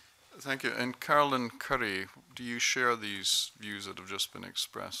 Thank you. And Carolyn Curry, do you share these views that have just been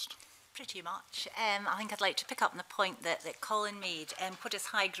expressed? Pretty much. I think I'd like to pick up on the point that Colin made. What does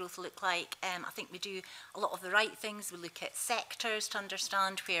high growth look like? I think we do a lot of the right things. We look at sectors to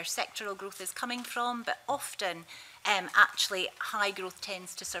understand where sectoral growth is coming from, but often actually high growth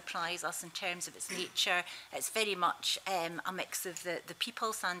tends to surprise us in terms of its nature. It's very much a mix of the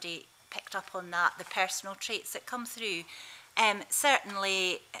people, Sandy picked up on that, the personal traits that come through.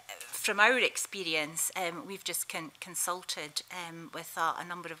 Certainly, from our experience, we've just consulted with a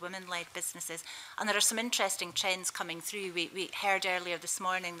number of women-led businesses, and there are some interesting trends coming through. We heard earlier this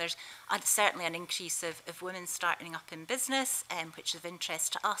morning there's certainly an increase of women starting up in business, which is of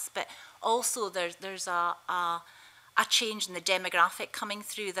interest to us, but also there's a change in the demographic coming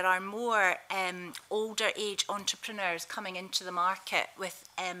through. There are more older age entrepreneurs coming into the market with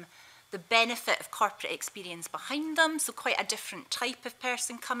the benefit of corporate experience behind them, so quite a different type of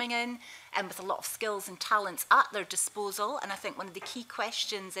person coming in and with a lot of skills and talents at their disposal. And I think one of the key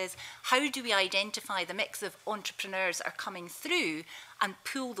questions is how do we identify the mix of entrepreneurs that are coming through and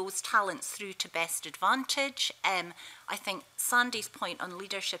pull those talents through to best advantage? I think Sandy's point on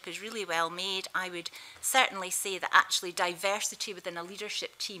leadership is really well made. I would certainly say that actually diversity within a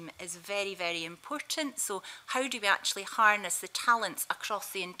leadership team is very, very important. So how do we actually harness the talents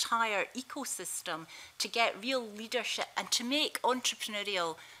across the entire ecosystem to get real leadership and to make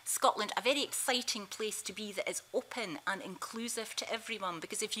entrepreneurial Scotland a very exciting place to be that is open and inclusive to everyone?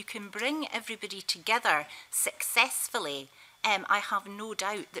 Because if you can bring everybody together successfully, I have no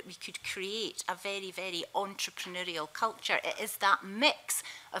doubt that we could create a very, very entrepreneurial culture. It is that mix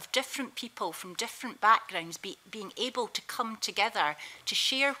of different people from different backgrounds being able to come together to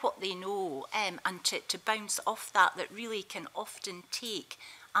share what they know and to bounce off that really can often take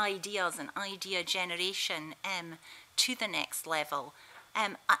ideas and idea generation to the next level.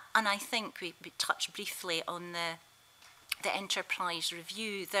 And I think we touched briefly on the enterprise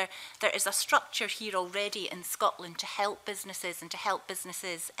review. There is a structure here already in Scotland to help businesses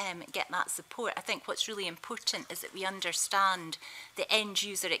get that support. I think what's really important is that we understand the end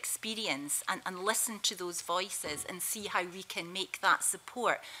user experience and listen to those voices and see how we can make that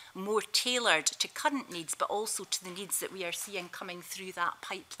support more tailored to current needs, but also to the needs that we are seeing coming through that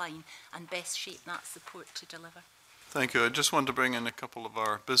pipeline, and best shape that support to deliver. Thank you. I just want to bring in a couple of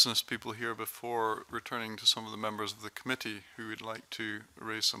our business people here before returning to some of the members of the committee who would like to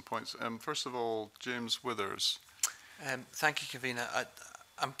raise some points. First of all, James Withers. Thank you, Convener.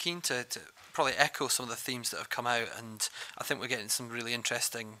 I'm keen to probably echo some of the themes that have come out, and I think we're getting some really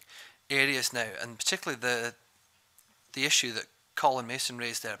interesting areas now, and particularly the issue that Colin Mason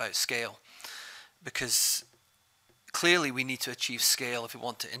raised there about scale, because clearly we need to achieve scale if we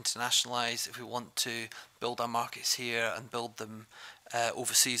want to internationalise, if we want to build our markets here and build them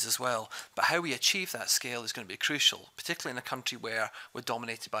overseas as well. But how we achieve that scale is going to be crucial, particularly in a country where we're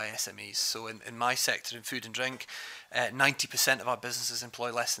dominated by SMEs. So in my sector, in food and drink, 90% of our businesses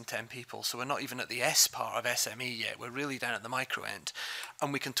employ less than 10 people. So we're not even at the S part of SME yet. We're really down at the micro end.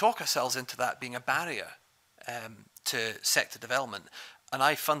 And we can talk ourselves into that being a barrier to sector development. And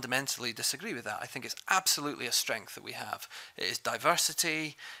I fundamentally disagree with that. I think it's absolutely a strength that we have. It is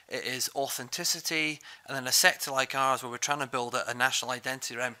diversity, it is authenticity, and in a sector like ours where we're trying to build a national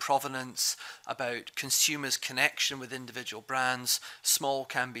identity around provenance, about consumers' connection with individual brands, small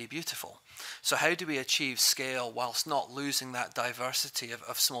can be beautiful. So how do we achieve scale whilst not losing that diversity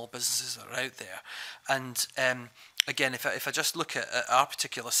of small businesses that are out there? And again, if I just look at our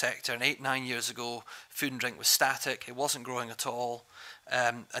particular sector, and 8-9 years ago, food and drink was static, it wasn't growing at all.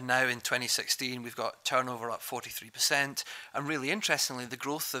 And now in 2016, we've got turnover up 43%. And really interestingly, the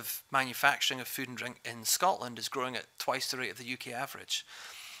growth of manufacturing of food and drink in Scotland is growing at twice the rate of the UK average.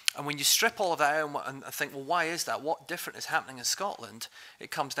 And when you strip all of that out and think, well, why is that? What different is happening in Scotland?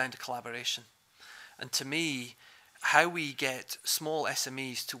 It comes down to collaboration. And to me, how we get small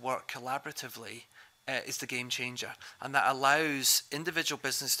SMEs to work collaboratively is the game changer, and that allows individual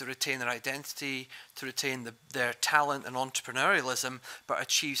business to retain their identity, to retain their talent and entrepreneurialism, but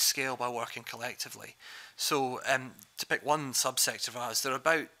achieve scale by working collectively. So to pick one subsector of ours, there are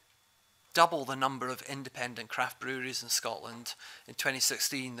about double the number of independent craft breweries in Scotland in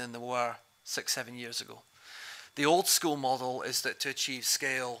 2016 than there were 6-7 years ago. The old school model is that to achieve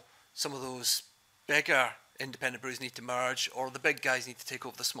scale, some of those bigger independent breweries need to merge, or the big guys need to take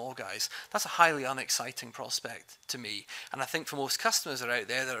over the small guys. That's a highly unexciting prospect to me. And I think for most customers that are out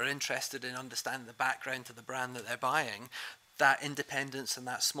there that are interested in understanding the background to the brand that they're buying, that independence and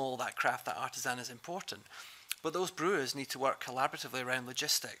that small, that craft, that artisan is important. But those brewers need to work collaboratively around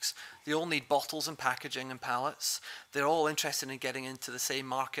logistics. They all need bottles and packaging and pallets. They're all interested in getting into the same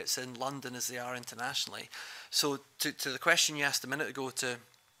markets in London as they are internationally. So to the question you asked a minute ago, to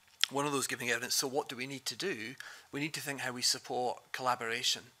one of those giving evidence, so what do we need to do? We need to think how we support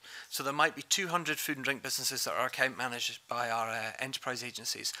collaboration. So there might be 200 food and drink businesses that are account managed by our enterprise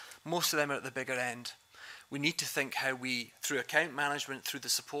agencies. Most of them are at the bigger end. We need to think how we, through account management, through the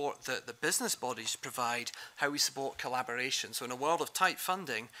support that the business bodies provide, how we support collaboration. So in a world of tight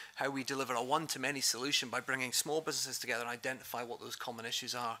funding, how we deliver a one-to-many solution by bringing small businesses together and identify what those common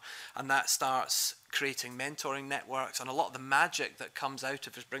issues are. And that starts creating mentoring networks, and a lot of the magic that comes out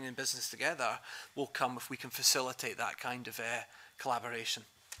of us bringing business together will come if we can facilitate that kind of collaboration.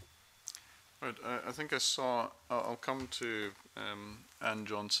 Right, I think I saw, I'll come to Anne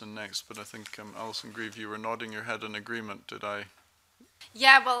Johnson next, but I think Alison Grieve, you were nodding your head in agreement, did I?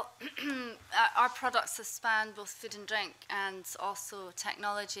 Yeah, well, our products have spanned both food and drink and also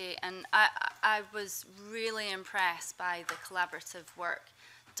technology, and I was really impressed by the collaborative work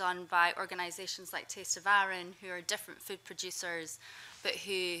done by organisations like Taste of Arran, who are different food producers, but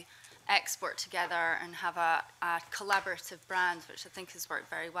who export together and have a collaborative brand, which I think has worked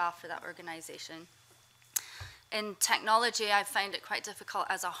very well for that organisation. In technology, I find it quite difficult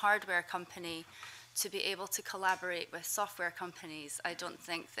as a hardware company to be able to collaborate with software companies. I don't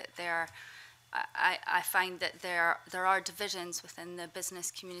think that I find that there are divisions within the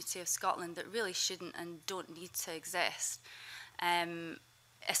business community of Scotland that really shouldn't and don't need to exist,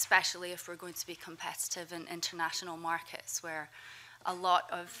 especially if we're going to be competitive in international markets where a lot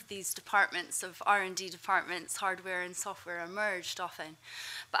of these departments of R&D departments, hardware and software, are merged often.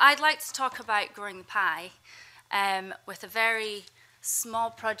 But I'd like to talk about growing the pie with a very small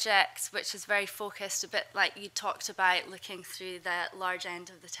project which is very focused, a bit like you talked about, looking through the large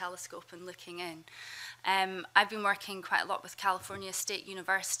end of the telescope and looking in. I've been working quite a lot with California State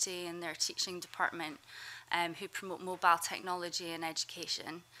University and their teaching department who promote mobile technology in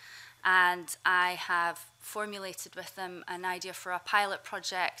education. And I have formulated with them an idea for a pilot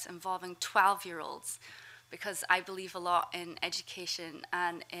project involving 12-year-olds, because I believe a lot in education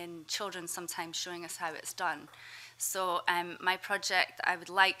and in children sometimes showing us how it's done. So my project I would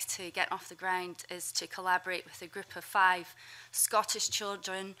like to get off the ground is to collaborate with a group of 5 Scottish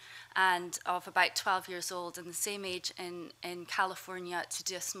children and of about 12 years old and the same age in California to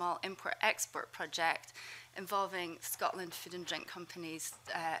do a small import-export project involving Scotland food and drink companies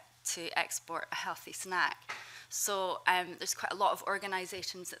to export a healthy snack. So there's quite a lot of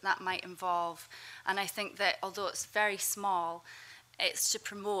organisations that might involve, and I think that although it's very small, It's to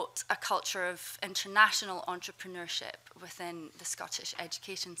promote a culture of international entrepreneurship within the Scottish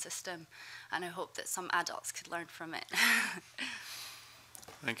education system, and I hope that some adults could learn from it.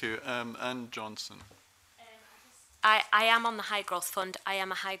 Thank you. Anne Johnson. I am on the High Growth Fund. I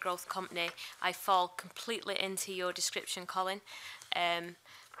am a high growth company. I fall completely into your description, Colin,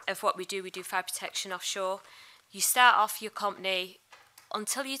 of what we do. We do fire protection offshore. You start off your company,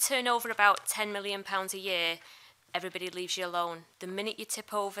 until you turn over about £10 million a year, everybody leaves you alone. The minute you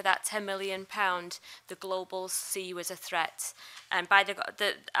tip over that £10 million, the globals see you as a threat. And by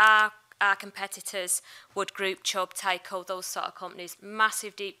our competitors, Wood Group, Chubb, Tyco, those sort of companies,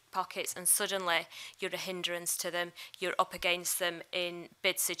 massive deep pockets, and suddenly you're a hindrance to them. You're up against them in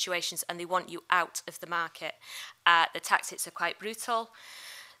bid situations, and they want you out of the market. The tactics are quite brutal.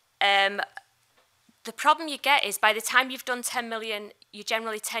 The problem you get is by the time you've done 10 million, you're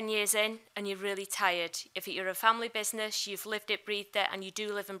generally 10 years in and you're really tired. If you're a family business, you've lived it, breathed it, and you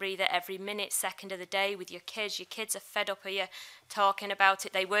do live and breathe it every minute, second of the day with your kids. Your kids are fed up of you talking about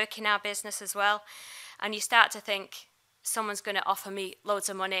it. They work in our business as well. And you start to think, someone's going to offer me loads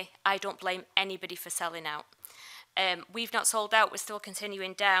of money. I don't blame anybody for selling out. We've not sold out. We're still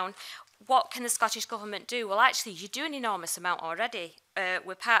continuing down. What can the Scottish Government do? Well, actually, you do an enormous amount already.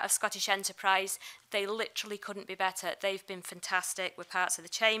 We're part of Scottish Enterprise. They literally couldn't be better. They've been fantastic. We're parts of the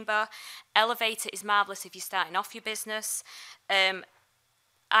Chamber. Elevator is marvellous if you're starting off your business.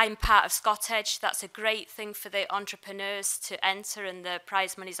 I'm part of ScotEdge. That's a great thing for the entrepreneurs to enter, and the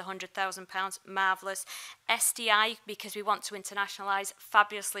prize money is £100,000. Marvellous. SDI, because we want to internationalise,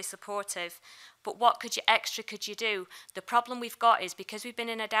 fabulously supportive. But what extra could you do? The problem we've got is because we've been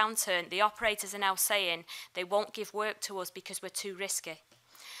in a downturn, the operators are now saying they won't give work to us because we're too risky.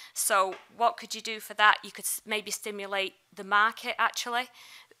 So what could you do for that? You could maybe stimulate the market, actually.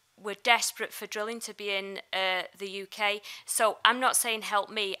 We're desperate for drilling to be in the UK. So I'm not saying help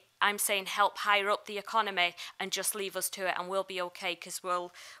me. I'm saying help higher up the economy and just leave us to it, and we'll be okay because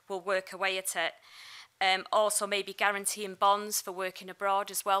we'll work away at it. Also, maybe guaranteeing bonds for working abroad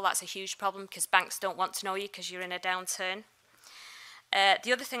as well. That's a huge problem because banks don't want to know you because you're in a downturn.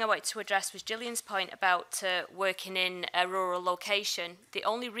 The other thing I wanted to address was Gillian's point about working in a rural location. The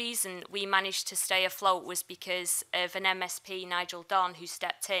only reason we managed to stay afloat was because of an MSP, Nigel Don, who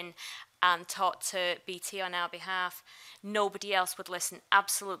stepped in and talked to BT on our behalf. Nobody else would listen,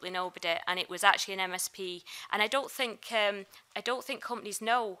 absolutely nobody, and it was actually an MSP. And I don't think companies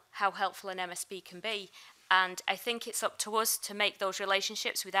know how helpful an MSP can be. And I think it's up to us to make those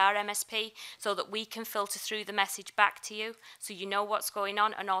relationships with our MSP so that we can filter through the message back to you, so you know what's going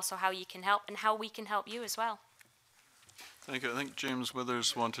on and also how you can help and how we can help you as well. Thank you. I think James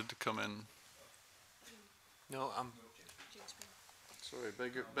Withers wanted to come in. No, sorry,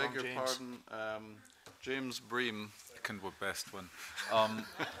 beg your pardon. James Bream. Second best one. I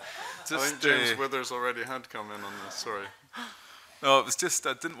think James Withers already had come in on this, sorry. No, it was just,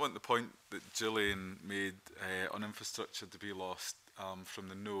 I didn't want the point that Gillian made on infrastructure to be lost from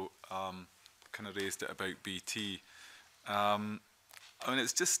the note, kind of raised it about BT. I mean,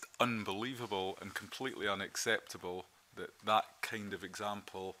 it's just unbelievable and completely unacceptable that that kind of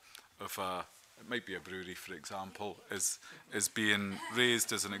example of it might be a brewery, for example, is being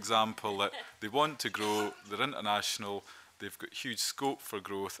raised as an example that they want to grow, they're international, they've got huge scope for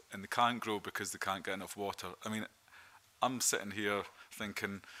growth, and they can't grow because they can't get enough water. I mean, I'm sitting here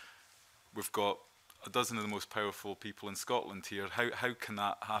thinking, we've got a dozen of the most powerful people in Scotland here. How can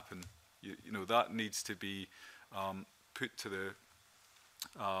that happen? You know, that needs to be put to the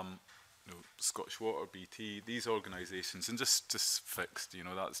Scottish Water, BT, these organisations, and just fixed. You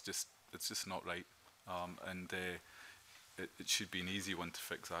know, it's just not right, and it should be an easy one to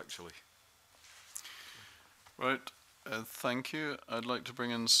fix, actually. Right. Thank you. I'd like to bring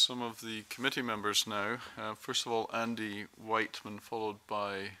in some of the committee members now. First of all, Andy Whiteman, followed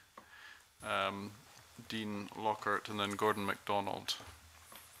by Dean Lockhart, and then Gordon MacDonald.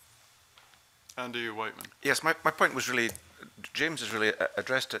 Andy Whiteman. Yes, my point was really, James has really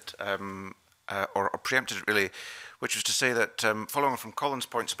addressed it, or preempted it really, which was to say that, following from Colin's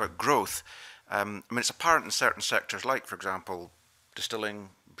points about growth, I mean, it's apparent in certain sectors, like, for example, distilling,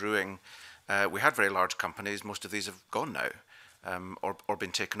 brewing. We had very large companies. Most of these have gone now, or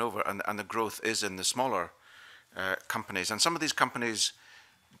been taken over, and the growth is in the smaller companies. And some of these companies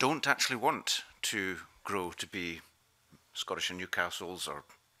don't actually want to grow to be Scottish and Newcastle's or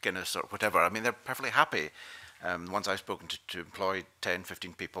Guinness or whatever. I mean, they're perfectly happy. The ones I've spoken to employ 10,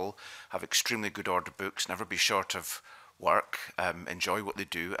 15 people, have extremely good order books, never be short of work, enjoy what they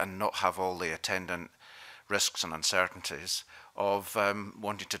do, and not have all the attendant risks and uncertainties of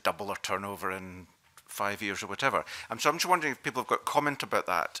wanting to double their turnover in 5 years or whatever. So I'm just wondering if people have got comment about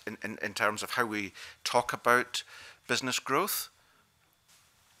that in terms of how we talk about business growth.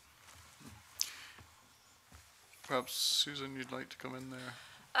 Perhaps, Susan, you'd like to come in there?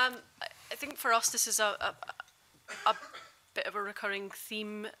 I think for us this is a bit of a recurring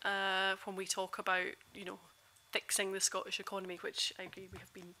theme when we talk about, you know, fixing the Scottish economy, which I agree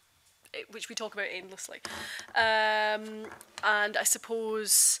which we talk about endlessly. And I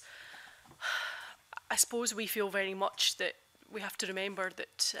suppose we feel very much that we have to remember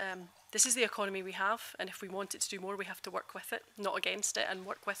that this is the economy we have, and if we want it to do more, we have to work with it, not against it, and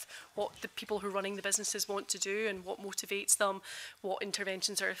work with what the people who are running the businesses want to do and what motivates them, what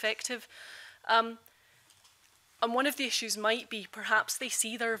interventions are effective. And one of the issues might be perhaps they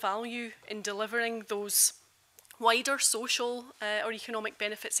see their value in delivering those wider social or economic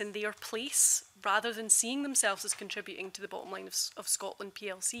benefits in their place, rather than seeing themselves as contributing to the bottom line of Scotland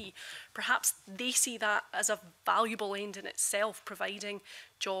PLC. Perhaps they see that as a valuable end in itself, providing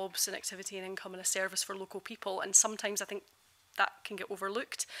jobs and activity and income and a service for local people, and sometimes I think that can get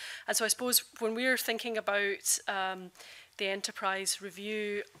overlooked. And so I suppose when we're thinking about the enterprise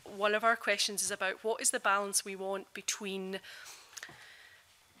review, one of our questions is about what is the balance we want between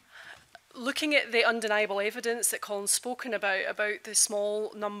looking at the undeniable evidence that Colin's spoken about the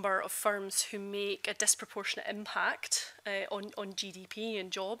small number of firms who make a disproportionate impact on GDP and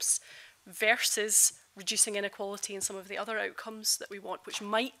jobs, versus reducing inequality and some of the other outcomes that we want, which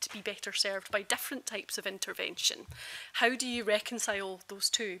might be better served by different types of intervention. How do you reconcile those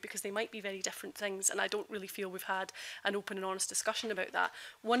two? Because they might be very different things, and I don't really feel we've had an open and honest discussion about that.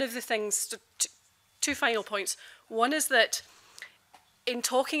 One of the things, two final points. One is that in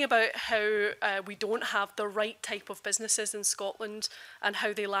talking about how we don't have the right type of businesses in Scotland and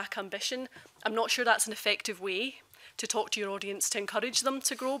how they lack ambition, I'm not sure that's an effective way to talk to your audience to encourage them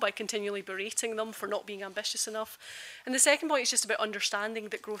to grow by continually berating them for not being ambitious enough. And the second point is just about understanding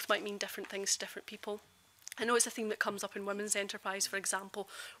that growth might mean different things to different people. I know it's a theme that comes up in women's enterprise, for example,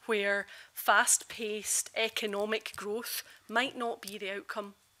 where fast-paced economic growth might not be the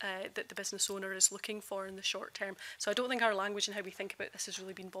outcome that the business owner is looking for in the short term. So I don't think our language and how we think about this has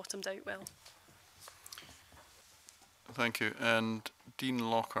really been bottomed out well. Thank you. And Dean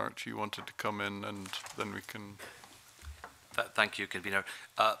Lockhart, you wanted to come in, and then we can... Thank you, Convener.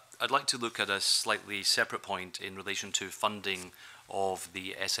 I'd like to look at a slightly separate point in relation to funding of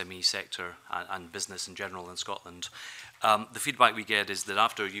the SME sector and business in general in Scotland. The feedback we get is that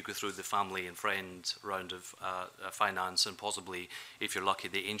after you go through the family and friend round of finance, and possibly, if you're lucky,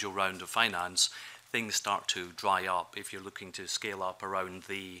 the angel round of finance, things start to dry up if you're looking to scale up around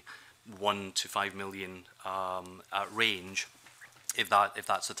the 1 to 5 million range. If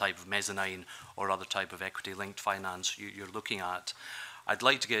that's the type of mezzanine or other type of equity-linked finance you're looking at. I'd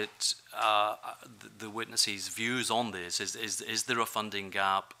like to get the witnesses' views on this. Is there a funding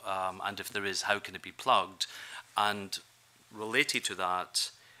gap? And if there is, how can it be plugged? And related to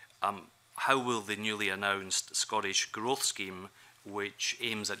that, how will the newly announced Scottish Growth Scheme, which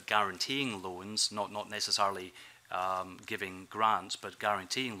aims at guaranteeing loans, not necessarily giving grants, but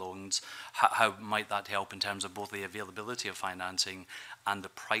guaranteeing loans, how might that help in terms of both the availability of financing and the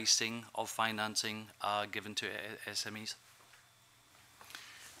pricing of financing given to SMEs?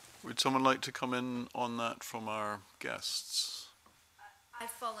 Would someone like to come in on that from our guests? I've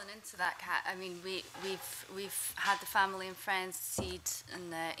fallen into that, Kat. I mean, we've had the family and friends seed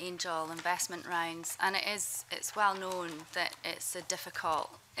and the angel investment rounds, and it's well known that it's a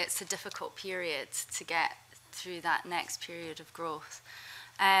difficult period to get through that next period of growth.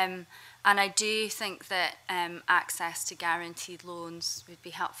 And I do think that access to guaranteed loans would be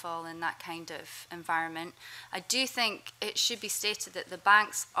helpful in that kind of environment. I do think it should be stated that the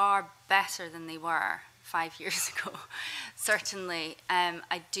banks are better than they were 5 years ago, certainly.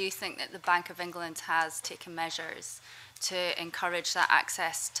 I do think that the Bank of England has taken measures to encourage that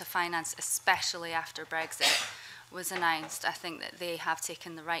access to finance, especially after Brexit was announced. I think that they have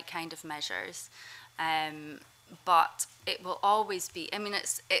taken the right kind of measures. But it will always be, I mean,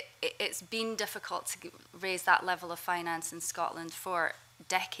 it's been difficult to raise that level of finance in Scotland for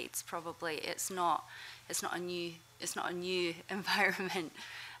decades, probably. It's not a new environment.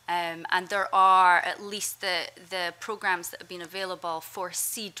 And there are at least the programmes that have been available for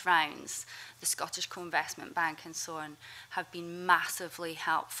seed rounds, the Scottish Co-Investment Bank and so on, have been massively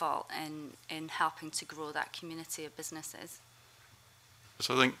helpful in helping to grow that community of businesses.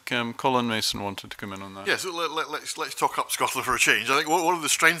 So I think Colin Mason wanted to come in on that. Yeah, so let's talk up Scotland for a change. I think one of the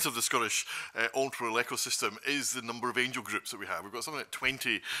strengths of the Scottish entrepreneurial ecosystem is the number of angel groups that we have. We've got something like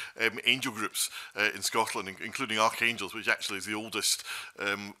 20 angel groups in Scotland, including Archangels, which actually is the oldest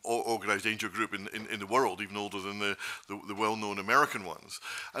organised angel group in the world, even older than the well-known American ones.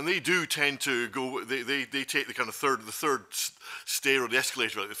 And they do tend to go. They take the kind of third stair of the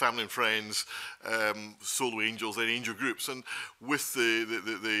escalator, like the family and friends, solo angels, then angel groups, and with the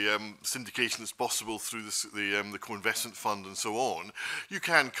syndication that's possible through the co-investment fund and so on, you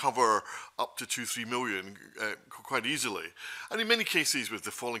can cover up to 2-3 million quite easily. And in many cases, with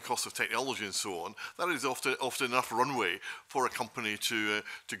the falling cost of technology and so on, that is often enough runway for a company to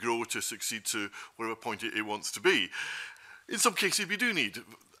grow, to succeed to whatever point it wants to be. In some cases, we do need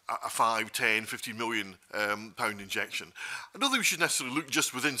a 5, 10, 15 million pound injection. I don't think we should necessarily look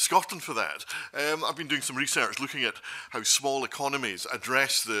just within Scotland for that. I've been doing some research looking at how small economies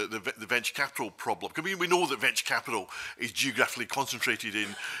address the venture capital problem. I mean, we know that venture capital is geographically concentrated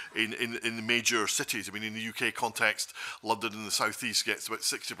in the major cities. I mean, in the UK context, London and the South East gets about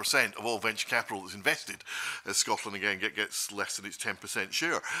 60% of all venture capital that's invested. Scotland, again, gets less than its 10%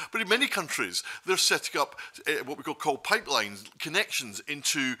 share. But in many countries, they're setting up what we call pipelines, connections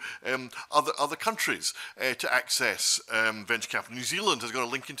into other countries to access venture capital. New Zealand has got a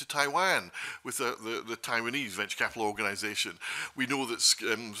link into Taiwan with the Taiwanese venture capital organisation. We know that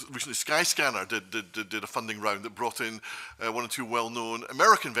recently Skyscanner did a funding round that brought in 1 or 2 well-known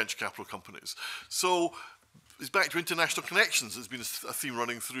American venture capital companies. So it's back to international connections. There's been a theme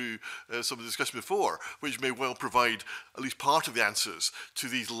running through some of the discussion before, which may well provide at least part of the answers to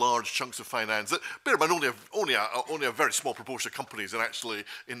these large chunks of finance that, bear in mind, only a very small proportion of companies are actually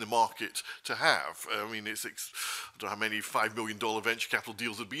in the market to have. I mean, I don't know how many $5 million venture capital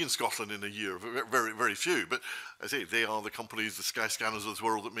deals would be in Scotland in a year. Very, very few. But as I say, they are the companies, the Skyscanners of this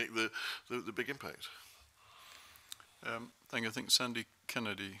world, that make the big impact. I think Sandy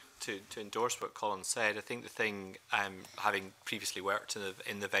Kennedy. To endorse what Colin said, I think the thing, having previously worked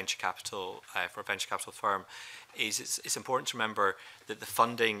in the venture capital for a venture capital firm, is it's important to remember that the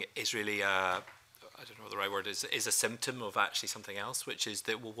funding is really I don't know what the right word is a symptom of actually something else, which is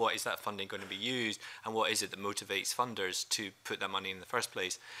that, well, what is that funding going to be used, and what is it that motivates funders to put that money in the first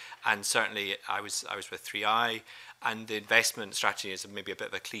place? And certainly, I was with 3i, and the investment strategy is maybe a bit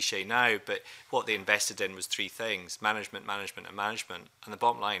of a cliche now, but what they invested in was 3 things: management, management, and management. And the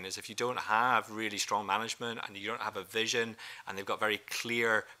bottom line is, if you don't have really strong management and you don't have a vision, and they've got very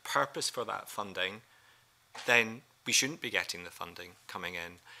clear purpose for that funding, then we shouldn't be getting the funding coming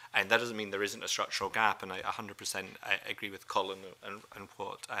in. And that doesn't mean there isn't a structural gap, and I 100% agree with Colin and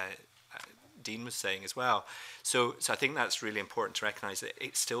what Dean was saying as well. So I think that's really important to recognise that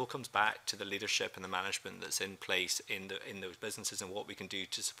it still comes back to the leadership and the management that's in place in those businesses, and what we can do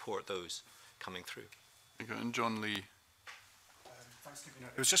to support those coming through. Okay, and John Lee. Thanks,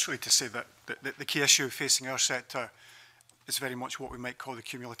 It was just really to say that the key issue facing our sector is very much what we might call the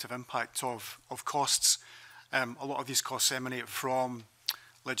cumulative impact of costs. A lot of these costs emanate from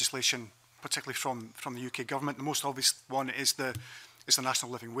legislation, particularly from the UK government. The most obvious one is the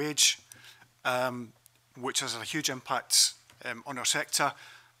National Living Wage, which has a huge impact on our sector.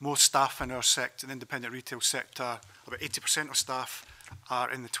 Most staff in our sector, the independent retail sector, about 80% of staff are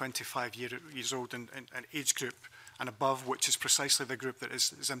in the 25 years old and age group and above, which is precisely the group that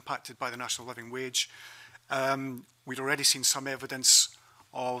is impacted by the National Living Wage. We'd already seen some evidence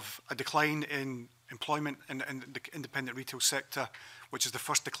of a decline in employment in the independent retail sector, which is the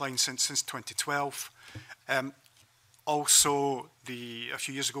first decline since 2012. Also, a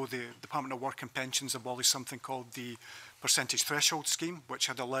few years ago, the Department of Work and Pensions abolished something called the Percentage Threshold Scheme, which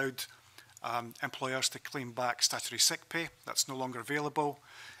had allowed employers to claim back statutory sick pay. That's no longer available.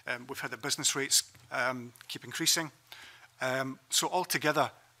 We've had the business rates keep increasing. So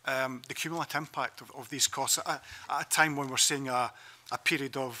altogether, the cumulative impact of these costs at a time when we're seeing a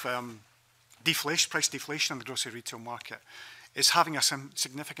period of price deflation in the grocery retail market is having a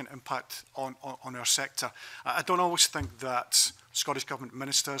significant impact on our sector. I don't always think that Scottish Government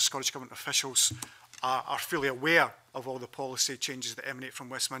ministers, Scottish Government officials are fully aware of all the policy changes that emanate from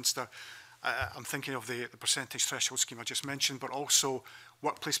Westminster. I'm thinking of the percentage threshold scheme I just mentioned, but also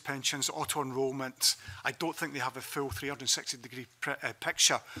workplace pensions, auto-enrolment. I don't think they have a full 360-degree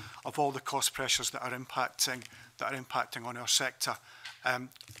picture of all the cost pressures that are impacting on our sector. And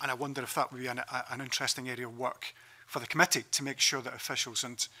I wonder if that would be an interesting area of work for the committee to make sure that officials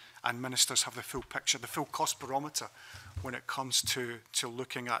and ministers have the full picture, the full cost barometer when it comes to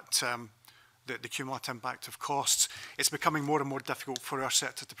looking at the cumulative impact of costs. It's becoming more and more difficult for our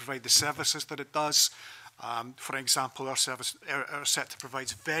sector to provide the services that it does. For example, our sector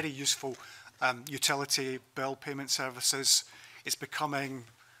provides very useful utility bill payment services. It's becoming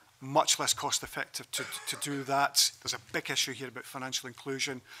much less cost effective to do that. There's a big issue here about financial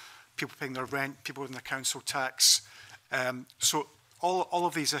inclusion, people paying their rent, people in their council tax. So all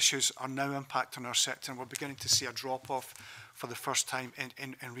of these issues are now impacting our sector, and we're beginning to see a drop-off for the first time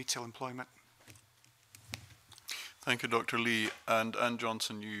in retail employment. Thank you, Dr. Lee. And Anne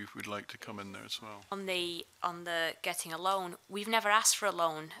Johnson, you would like to come in there as well. On the getting a loan, we've never asked for a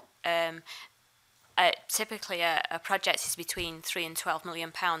loan. Typically, a project is between £3 and £12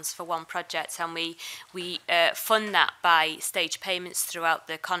 million for one project, and we fund that by stage payments throughout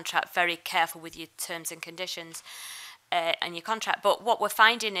the contract. Very careful with your terms and conditions and your contract. But what we're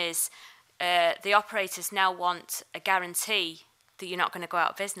finding is the operators now want a guarantee that you're not going to go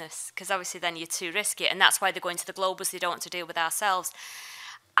out of business, because obviously then you're too risky, and that's why they're going to the globals. They don't want to deal with ourselves.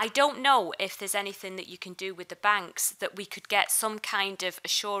 I don't know if there's anything that you can do with the banks that we could get some kind of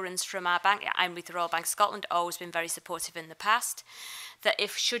assurance from our bank. I'm with the Royal Bank of Scotland, always been very supportive in the past, that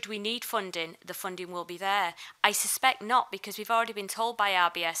if should we need funding, the funding will be there. I suspect not, because we've already been told by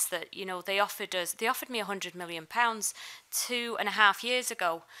RBS that, you know, they offered me £100 million 2.5 years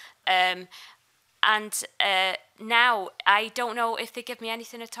ago. And now I don't know if they give me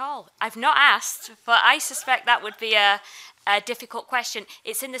anything at all. I've not asked, but I suspect that would be a difficult question.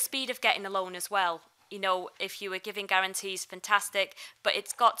 It's in the speed of getting a loan as well. You know, if you were giving guarantees, fantastic, but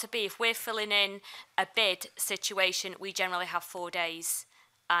it's got to be, if we're filling in a bid situation, we generally have 4 days.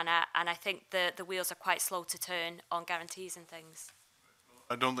 And I think the wheels are quite slow to turn on guarantees and things.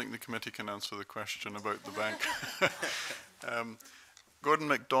 I don't think the committee can answer the question about the bank. Gordon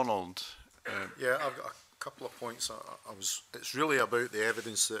MacDonald. Yeah, I've got a couple of points. It's really about the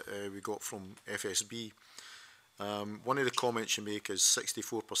evidence that we got from FSB. One of the comments you make is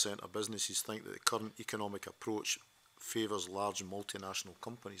 64% of businesses think that the current economic approach favours large multinational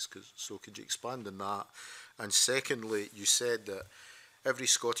companies. So could you expand on that? And secondly, you said that every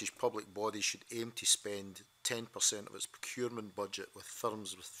Scottish public body should aim to spend 10% of its procurement budget with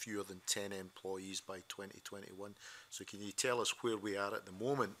firms with fewer than 10 employees by 2021. So can you tell us where we are at the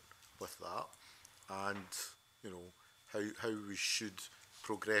moment with that, and you know how we should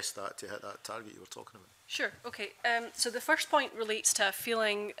progress that to hit that target you were talking about? Sure. Okay. So the first point relates to a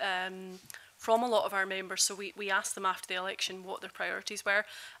feeling from a lot of our members. So we asked them after the election what their priorities were,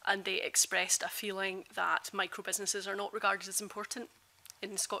 and they expressed a feeling that micro businesses are not regarded as important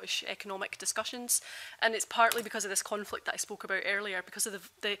in Scottish economic discussions, and it's partly because of this conflict that I spoke about earlier, because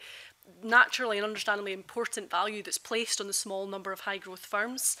of the naturally and understandably important value that's placed on the small number of high growth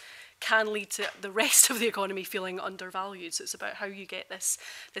firms can lead to the rest of the economy feeling undervalued. So it's about how you get this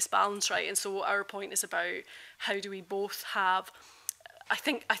balance right. And so our point is about how do we both have, I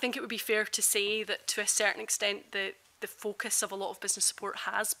think it would be fair to say that to a certain extent the focus of a lot of business support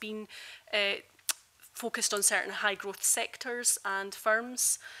has been focused on certain high growth sectors and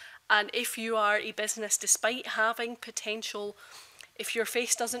firms. And if you are a business, despite having potential, if your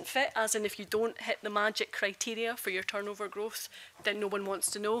face doesn't fit, as in if you don't hit the magic criteria for your turnover growth, then no one wants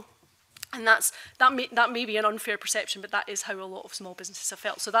to know. And that may be an unfair perception, but that is how a lot of small businesses have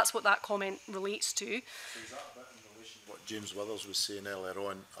felt. So that's what that comment relates to. So is that a bit in relation to what James Withers was saying earlier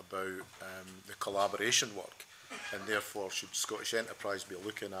on about the collaboration work? And therefore, should Scottish Enterprise be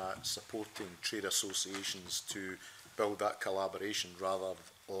looking at supporting trade associations to build that collaboration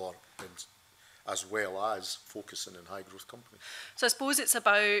as well as focusing on high growth companies? So I suppose it's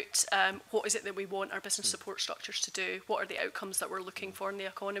about what is it that we want our business support structures to do? What are the outcomes that we're looking for in the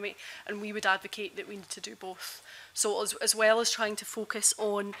economy? And we would advocate that we need to do both. So as well as trying to focus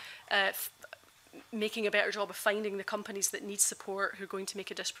on making a better job of finding the companies that need support, who are going to make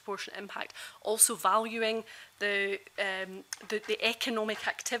a disproportionate impact, also valuing the economic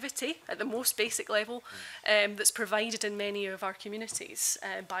activity at the most basic level that's provided in many of our communities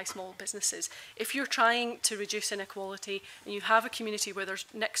by small businesses. If you're trying to reduce inequality and you have a community where there's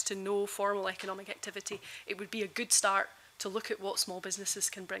next to no formal economic activity, it would be a good start to look at what small businesses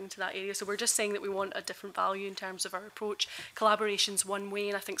can bring to that area. So we're just saying that we want a different value in terms of our approach. Collaboration's one way,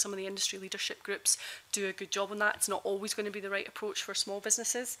 and I think some of the industry leadership groups do a good job on that. It's not always going to be the right approach for small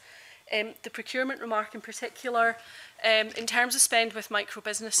businesses. The procurement remark in particular, in terms of spend with micro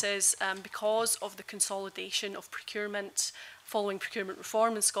businesses, because of the consolidation of procurement following procurement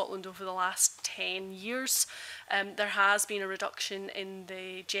reform in Scotland over the last 10 years, there has been a reduction in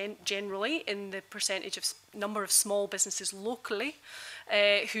the generally in the percentage of number of small businesses locally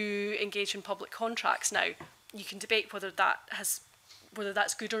who engage in public contracts. Now, you can debate whether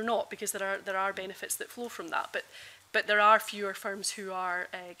that's good or not, because there are benefits that flow from that, but but there are fewer firms who are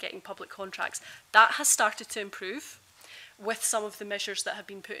getting public contracts. That has started to improve with some of the measures that have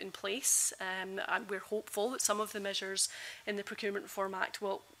been put in place, and we're hopeful that some of the measures in the Procurement Reform Act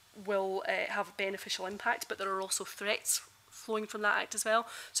will have a beneficial impact, but there are also threats flowing from that Act as well.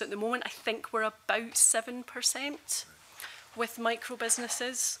 So at the moment, I think we're about 7% with micro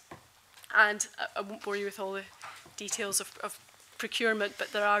businesses. And I won't bore you with all the details of procurement,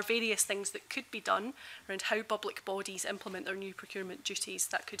 but there are various things that could be done around how public bodies implement their new procurement duties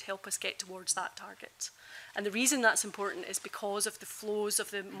that could help us get towards that target. And the reason that's important is because of the flows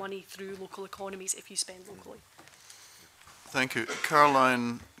of the money through local economies if you spend locally. Thank you.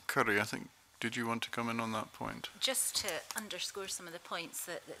 Caroline Curry, I think, did you want to come in on that point? Just to underscore some of the points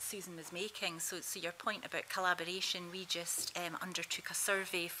that Susan was making, so your point about collaboration, we just undertook a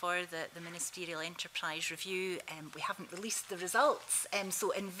survey for the Ministerial Enterprise Review. We haven't released the results, so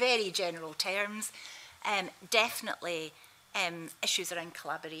in very general terms, definitely issues around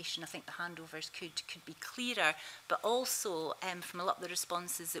collaboration. I think the handovers could be clearer, but also from a lot of the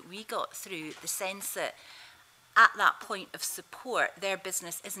responses that we got through, the sense that at that point of support, their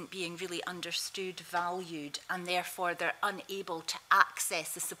business isn't being really understood, valued, and therefore they're unable to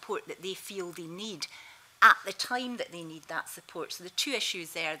access the support that they feel they need at the time that they need that support. So the two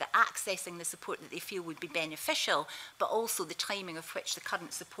issues there, the accessing the support that they feel would be beneficial, but also the timing of which the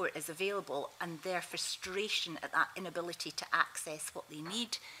current support is available and their frustration at that inability to access what they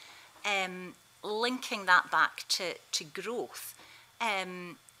need. Linking that back to growth,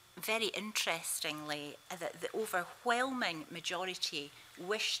 very interestingly, the overwhelming majority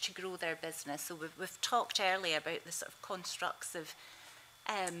wish to grow their business. So we've talked earlier about the sort of constructs of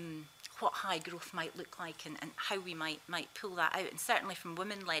what high growth might look like and how we might pull that out. And certainly from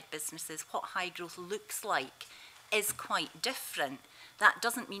women-led businesses, what high growth looks like is quite different. That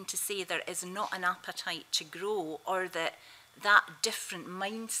doesn't mean to say there is not an appetite to grow, or that different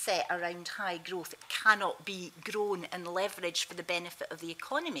mindset around high growth cannot be grown and leveraged for the benefit of the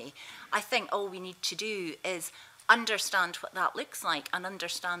economy. I think all we need to do is understand what that looks like and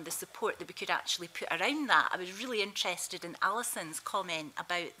understand the support that we could actually put around that. I was really interested in Alison's comment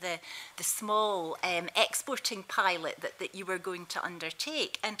about the small exporting pilot that you were going to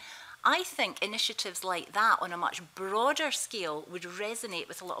undertake. And I think initiatives like that on a much broader scale would resonate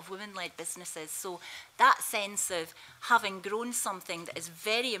with a lot of women-led businesses. So that sense of having grown something that is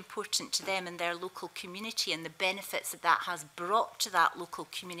very important to them in their local community and the benefits that that has brought to that local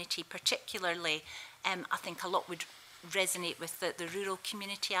community particularly, I think a lot would resonate with the rural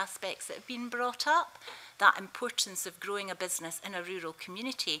community aspects that have been brought up, that importance of growing a business in a rural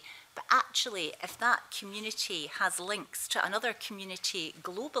community. But actually, if that community has links to another community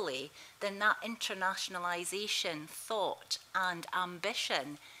globally, then that internationalisation thought and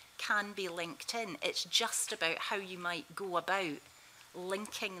ambition can be linked in. It's just about how you might go about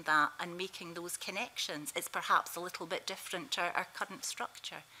linking that and making those connections. It's perhaps a little bit different to our current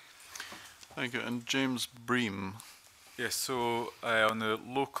structure. Thank you. And James Bream. Yes, so on the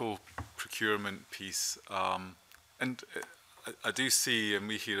local procurement piece, and I do see, and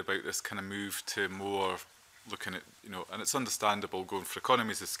we hear about this kind of move to more looking at, and it's understandable going for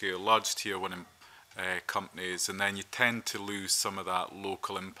economies of scale, large tier one companies, and then you tend to lose some of that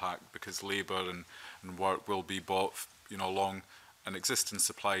local impact because labour and work will be bought, along an existing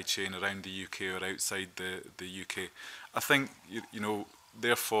supply chain around the UK or outside the UK. I think,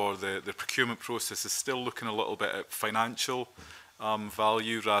 therefore, the procurement process is still looking a little bit at financial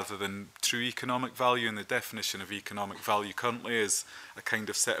value rather than true economic value. And the definition of economic value currently is a kind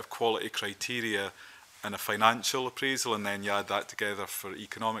of set of quality criteria and a financial appraisal, and then you add that together for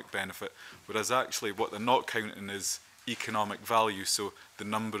economic benefit. Whereas actually what they're not counting is economic value, so the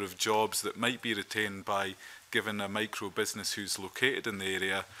number of jobs that might be retained by giving a micro business who's located in the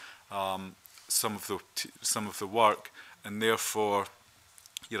area some of the work, and therefore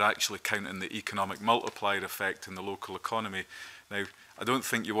you're actually counting the economic multiplier effect in the local economy. Now, I don't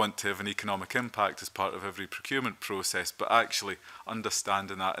think you want to have an economic impact as part of every procurement process, but actually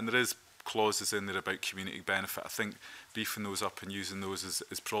understanding that, and there is clauses in there about community benefit. I think beefing those up and using those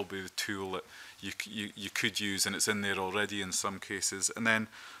is probably the tool that you could use, and it's in there already in some cases. And then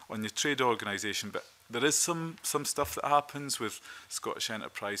on your trade organisation, but there is some stuff that happens with Scottish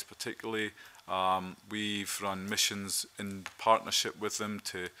Enterprise particularly. We've run missions in partnership with them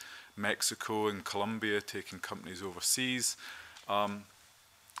to Mexico and Colombia, taking companies overseas.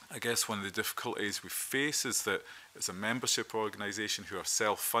 I guess one of the difficulties we face is that as a membership organisation who are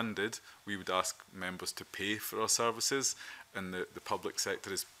self-funded, we would ask members to pay for our services, and the public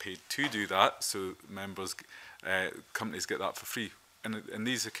sector is paid to do that, so companies get that for free. in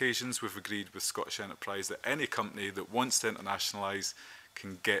these occasions, we've agreed with Scottish Enterprise that any company that wants to internationalise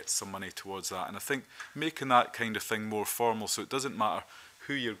can get some money towards that. And I think making that kind of thing more formal, so it doesn't matter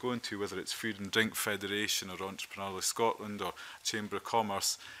who you're going to, whether it's Food and Drink Federation or Entrepreneurial Scotland or Chamber of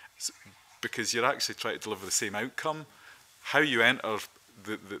Commerce, because you're actually trying to deliver the same outcome. How you enter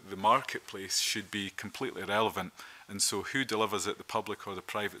the marketplace should be completely irrelevant. And so who delivers it, the public or the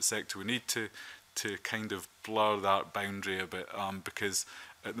private sector? We need to kind of blur that boundary a bit, because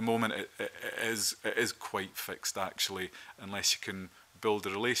at the moment it is quite fixed actually, unless you can build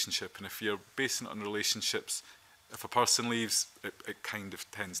a relationship. And if you're basing it on relationships, if a person leaves, it kind of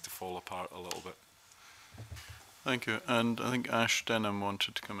tends to fall apart a little bit. Thank you. And I think Ash Denham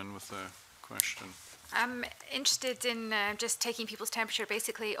wanted to come in with a question. I'm interested in just taking people's temperature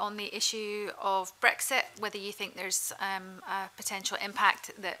basically on the issue of Brexit, whether you think there's a potential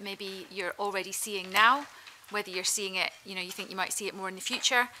impact that maybe you're already seeing now, whether you're seeing it, you know, you think you might see it more in the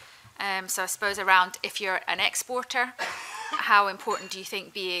future. So I suppose around if you're an exporter, how important do you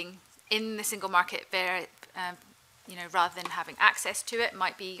think being in the single market there, you know, rather than having access to it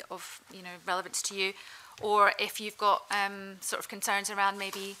might be of, you know, relevance to you? Or if you've got sort of concerns around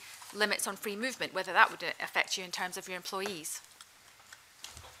maybe limits on free movement, whether that would affect you in terms of your employees.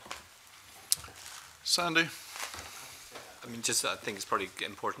 Sandy? I mean, just I think it's probably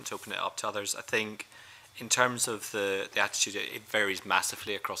important to open it up to others. I think in terms of the attitude, it varies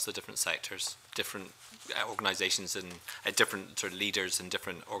massively across the different sectors, different organisations and different sort of leaders in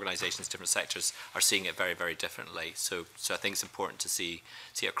different organisations, different sectors are seeing it very, very differently. So I think it's important to see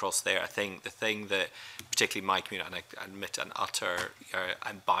it across there. I think the thing that particularly my community, and I admit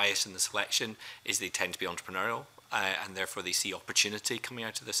I'm biased in the selection, is they tend to be entrepreneurial. And therefore they see opportunity coming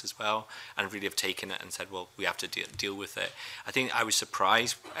out of this as well, and really have taken it and said, well, we have to deal with it. I think I was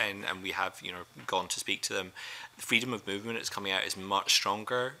surprised, and we have, you know, gone to speak to them. The freedom of movement is coming out is much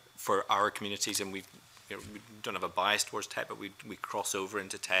stronger for our communities, and we don't have a bias towards tech, but we cross over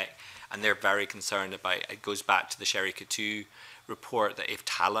into tech, and they're very concerned about it. Goes back to the Sherry Coutu report that if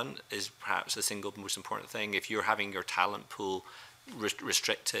talent is perhaps the single most important thing, if you're having your talent pool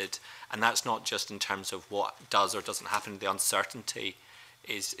restricted, and that's not just in terms of what does or doesn't happen, the uncertainty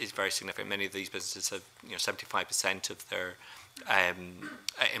is very significant. Many of these businesses have, you know, 75% of their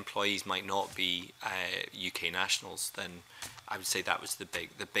employees might not be UK nationals. Then I would say that was the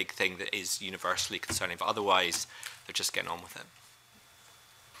big thing that is universally concerning, but otherwise they're just getting on with it.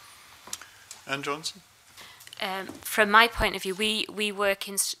 Anne Johnson? From my point of view, we work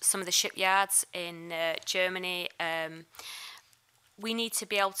in some of the shipyards in Germany. We need to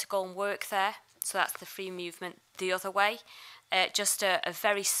be able to go and work there, so that's the free movement the other way. Just a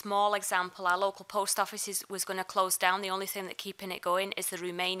very small example, our local post office was going to close down. The only thing that's keeping it going is the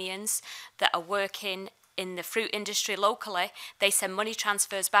Romanians that are working in the fruit industry locally. They send money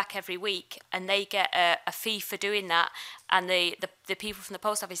transfers back every week, and they get a fee for doing that. And the people from the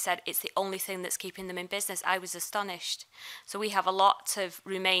post office said it's the only thing that's keeping them in business. I was astonished. So we have a lot of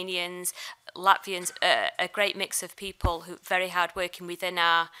Romanians, Latvians, a great mix of people who very hard working within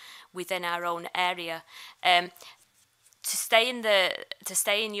our own area. To stay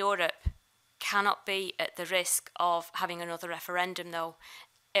in Europe cannot be at the risk of having another referendum, though.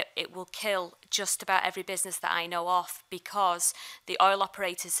 It will kill just about every business that I know of, because the oil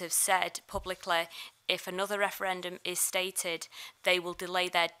operators have said publicly if another referendum is stated, they will delay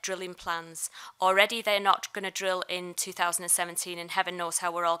their drilling plans. Already they're not going to drill in 2017, and heaven knows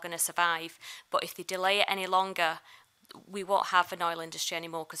how we're all going to survive. But if they delay it any longer, we won't have an oil industry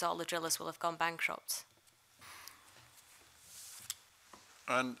anymore, because all the drillers will have gone bankrupt.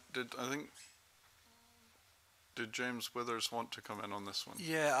 And did James Withers want to come in on this one?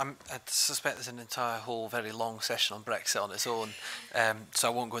 Yeah, I suspect there's an entire whole very long session on Brexit on its own, so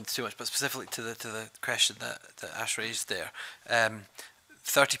I won't go into too much. But specifically to the question that Ash raised there,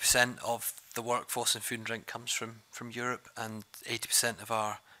 30% of the workforce in food and drink comes from Europe, and 80% of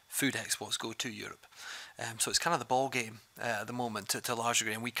our food exports go to Europe. So it's kind of the ball game at the moment to a large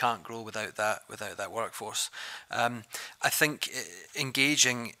degree, and we can't grow without that workforce. I think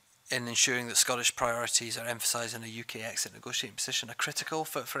engaging in ensuring that Scottish priorities are emphasised in a UK exit negotiating position are critical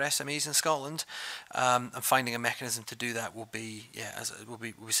for SMEs in Scotland, and finding a mechanism to do that will be will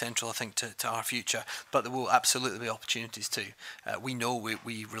be central, I think, to our future. But there will absolutely be opportunities too. We know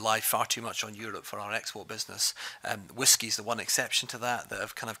we rely far too much on Europe for our export business. Whisky's the one exception to that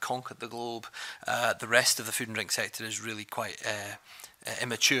have kind of conquered the globe. The rest of the food and drink sector is really quite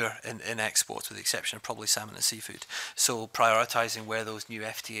immature in exports, with the exception of probably salmon and seafood. So prioritising where those new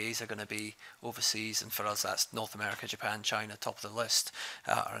FTAs are going to be overseas, and for us that's North America, Japan, China, top of the list,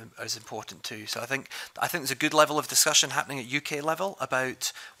 is important too. So I think there's a good level of discussion happening at UK level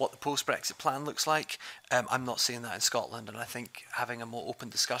about what the post-Brexit plan looks like. I'm not seeing that in Scotland, and I think having a more open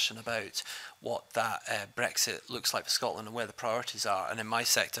discussion about what that Brexit looks like for Scotland and where the priorities are. And in my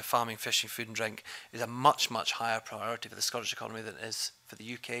sector, farming, fishing, food and drink is a much, much higher priority for the Scottish economy than it is for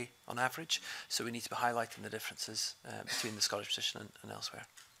the UK on average. So we need to be highlighting the differences between the Scottish position and elsewhere.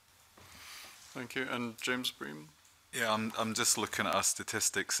 Thank you. And James Bream? Yeah, I'm just looking at our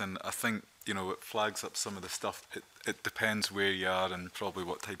statistics, and I think, you know, it flags up some of the stuff. It depends where you are and probably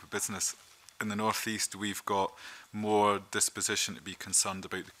what type of business. In the northeast, we've got more disposition to be concerned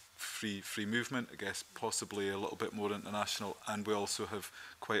about free movement, I guess possibly a little bit more international, and we also have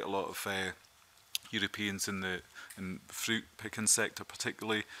quite a lot of Europeans in the fruit picking sector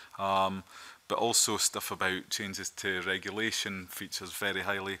particularly, but also stuff about changes to regulation features very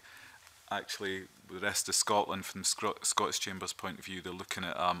highly. Actually, the rest of Scotland, from Scottish Chamber's point of view, they're looking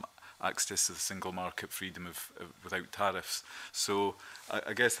at access to the single market, freedom of without tariffs. So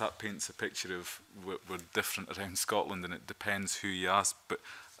I guess that paints a picture of we're different around Scotland, and it depends who you ask. But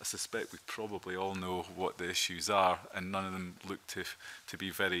I suspect we probably all know what the issues are, and none of them look to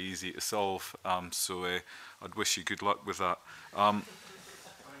be very easy to solve. So I'd wish you good luck with that.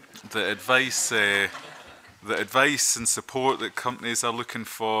 The advice and support that companies are looking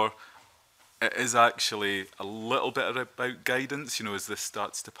for, it is actually a little bit about guidance, you know, as this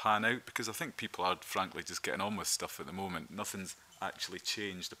starts to pan out, because I think people are frankly just getting on with stuff at the moment. Nothing's actually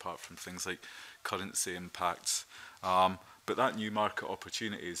changed apart from things like currency impacts. But that new market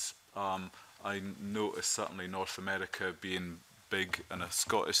opportunities, I notice certainly North America being big in a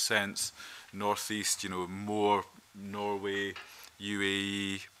Scottish sense, Northeast, you know, more Norway,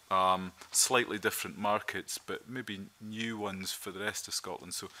 UAE, slightly different markets, but maybe new ones for the rest of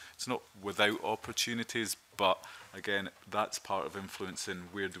Scotland. So it's not without opportunities, but again, that's part of influencing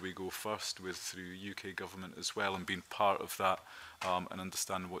where do we go first with through UK government as well, and being part of that and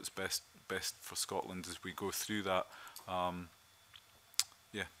understanding what's best for Scotland as we go through that.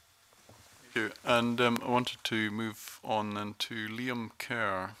 Yeah. Thank you. And I wanted to move on then to Liam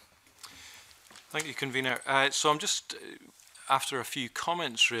Kerr. Thank you, Convener. So I'm just after a few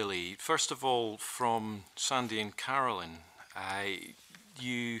comments, really. First of all, from Sandy and Carolyn, I'm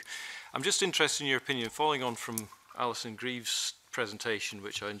just interested in your opinion, following on from Alison Greaves' presentation,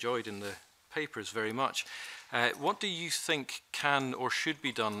 which I enjoyed in the papers very much. What do you think can or should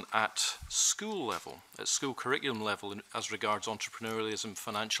be done at school level, at school curriculum level, as regards entrepreneurialism,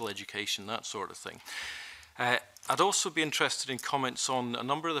 financial education, that sort of thing? I'd also be interested in comments on a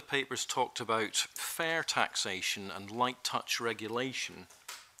number of the papers talked about fair taxation and light touch regulation.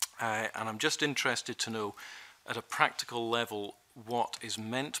 And I'm just interested to know at a practical level what is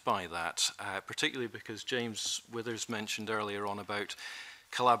meant by that, particularly because James Withers mentioned earlier on about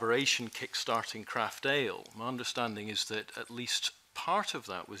collaboration kickstarting craft ale. My understanding is that at least part of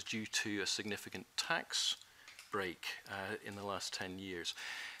that was due to a significant tax break in the last 10 years.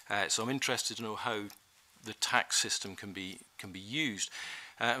 So I'm interested to know how the tax system can be used.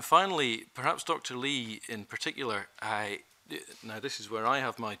 And finally, perhaps Dr. Lee in particular, now this is where I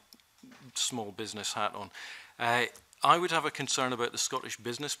have my small business hat on. I would have a concern about the Scottish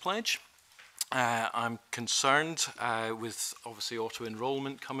Business Pledge. I'm concerned with obviously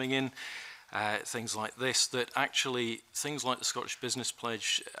auto-enrolment coming in, things like this, that actually things like the Scottish Business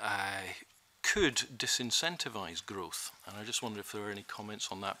Pledge could disincentivise growth. And I just wonder if there are any comments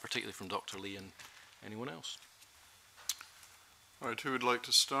on that, particularly from Dr. Lee and anyone else. All right, who would like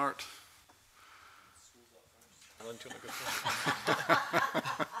to start?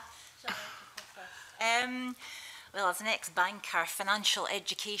 Well, as an ex-banker, financial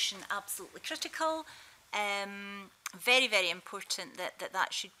education absolutely critical. Very, very important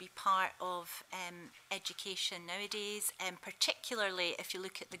that should be part of education nowadays, particularly if you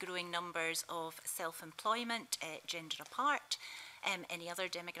look at the growing numbers of self-employment, gender apart, any other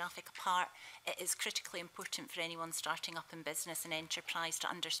demographic apart. It is critically important for anyone starting up in business and enterprise to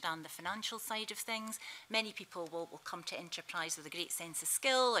understand the financial side of things. Many people will come to enterprise with a great sense of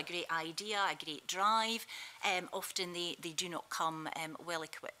skill, a great idea, a great drive. Often they do not come well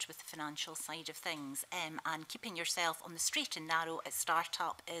equipped with the financial side of things. And keeping yourself on the straight and narrow at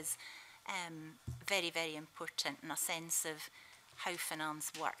startup is very, very important, and a sense of how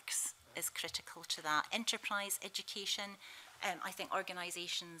finance works is critical to that. Enterprise education, I think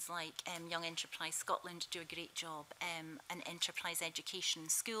organisations like Young Enterprise Scotland do a great job in enterprise education in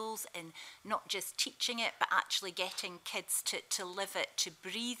schools, in not just teaching it, but actually getting kids to live it, to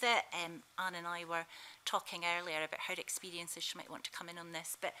breathe it. Anne and I were talking earlier about her experiences. She might want to come in on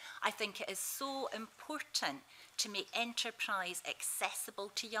this, but I think it is so important to make enterprise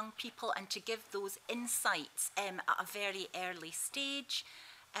accessible to young people and to give those insights at a very early stage.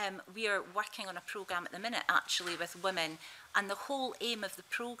 We are working on a programme at the minute actually with women, and the whole aim of the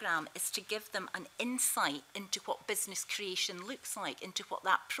programme is to give them an insight into what business creation looks like, into what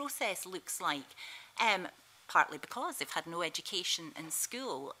that process looks like, partly because they've had no education in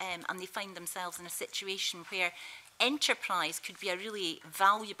school, and they find themselves in a situation where enterprise could be a really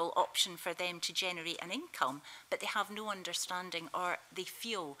valuable option for them to generate an income, but they have no understanding, or they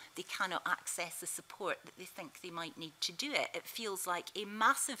feel they cannot access the support that they think they might need to do it. It feels like a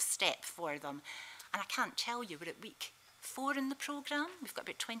massive step for them. And I can't tell you, we're at week 4 in the programme. We've got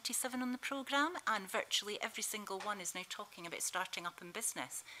about 27 on the programme, and virtually every single one is now talking about starting up in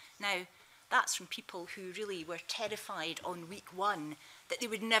business. Now, that's from people who really were terrified on week 1 that they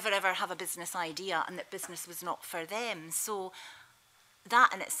would never ever have a business idea and that business was not for them. So that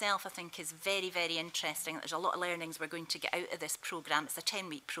in itself, I think, is very, very interesting. There's a lot of learnings we're going to get out of this programme. It's a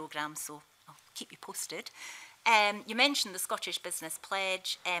 10-week programme, so I'll keep you posted. You mentioned the Scottish Business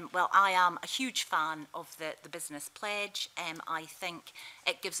Pledge. Well, I am a huge fan of the Business Pledge. I think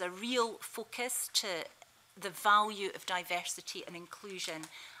it gives a real focus to the value of diversity and inclusion.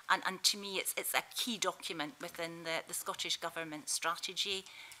 And to me, it's a key document within the Scottish Government strategy.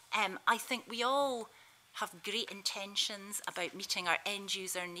 I think we all have great intentions about meeting our end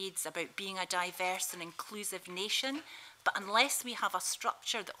user needs, about being a diverse and inclusive nation. But unless we have a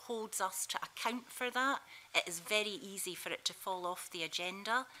structure that holds us to account for that, it is very easy for it to fall off the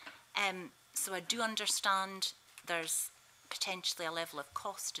agenda. So I do understand there's potentially a level of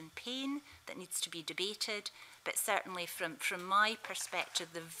cost and pain that needs to be debated, but certainly from my perspective,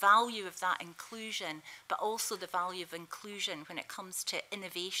 the value of that inclusion, but also the value of inclusion when it comes to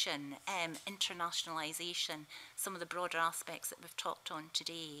innovation, internationalisation, some of the broader aspects that we've talked on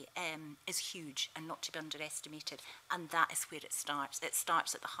today, is huge and not to be underestimated. And that is where it starts. It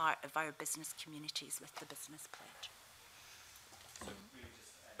starts at the heart of our business communities with the Business Pledge.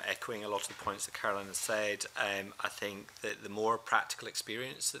 Echoing a lot of the points that Caroline has said, I think that the more practical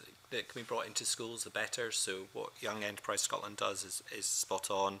experience that can be brought into schools, the better. So what Young Enterprise Scotland does is spot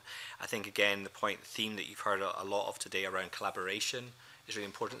on. I think, again, the theme that you've heard a lot of today around collaboration is really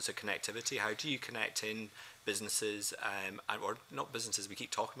important. So connectivity, how do you connect in businesses, or not businesses, we keep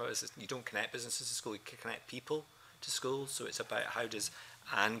talking about this, you don't connect businesses to school, you can connect people to schools. So it's about how does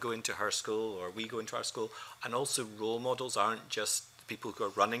Anne go into her school, or we go into our school, and also role models aren't just people who are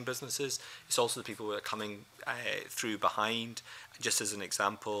running businesses, it's also the people who are coming through behind. Just as an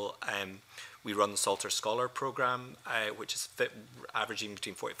example, we run the Salter Scholar programme, which is averaging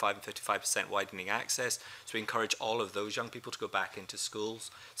between 45 and 55% widening access. So we encourage all of those young people to go back into schools.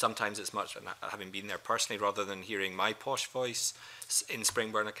 Sometimes it's much, having been there personally, rather than hearing my posh voice in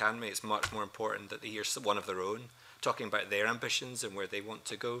Springburn Academy, it's much more important that they hear one of their own talking about their ambitions and where they want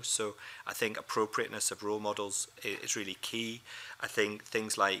to go. So I think appropriateness of role models is really key. I think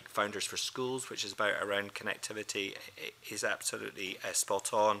things like Founders for Schools, which is about around connectivity, is absolutely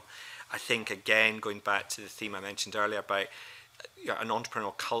spot on. I think, again, going back to the theme I mentioned earlier about an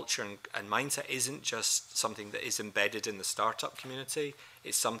entrepreneurial culture and mindset isn't just something that is embedded in the startup community.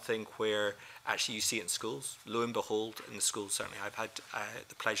 It's something where actually you see it in schools. Lo and behold, in the schools certainly I've had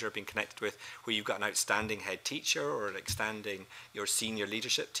the pleasure of being connected with, where you've got an outstanding head teacher or an outstanding your senior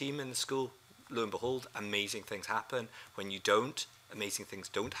leadership team in the school. Lo and behold, amazing things happen. When you don't, amazing things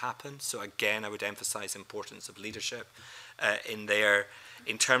don't happen. So again, I would emphasise the importance of leadership in there.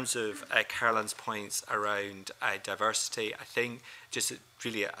 In terms of Caroline's points around diversity, I think just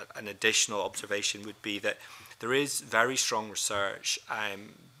really an additional observation would be that there is very strong research.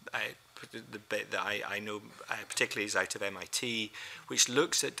 The bit that I know particularly is out of MIT, which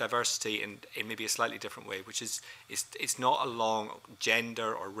looks at diversity in maybe a slightly different way, which is it's not along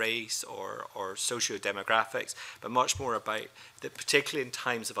gender or race or socio-demographics, but much more about that, particularly in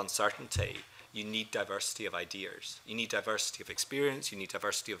times of uncertainty, you need diversity of ideas. You need diversity of experience, you need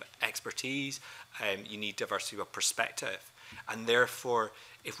diversity of expertise, you need diversity of perspective. And therefore,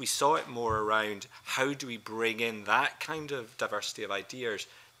 if we saw it more around how do we bring in that kind of diversity of ideas,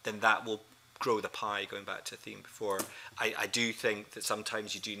 then that will grow the pie, going back to the theme before. I do think that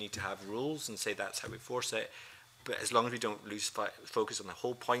sometimes you do need to have rules and say that's how we force it, but as long as we don't lose focus on the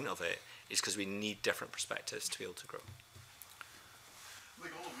whole point of it, is because we need different perspectives to be able to grow. I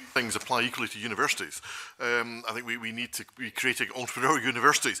think all of these things apply equally to universities. I think we need to be creating entrepreneurial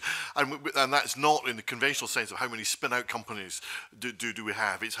universities, and that's not in the conventional sense of how many spin-out companies do we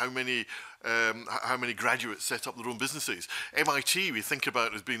have. It's how many graduates set up their own businesses. MIT we think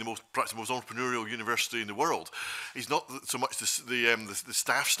about as being perhaps the most entrepreneurial university in the world. It's not so much the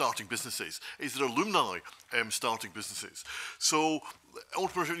staff starting businesses; it's their alumni starting businesses. So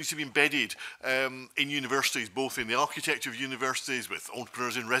entrepreneurship needs to be embedded in universities, both in the architecture of universities, with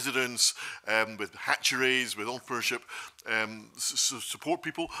entrepreneurs in residence, with hatcheries, with entrepreneurship support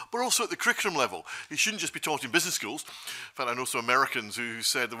people, but also at the curriculum level. It shouldn't just be taught in business schools. In fact, I know some Americans who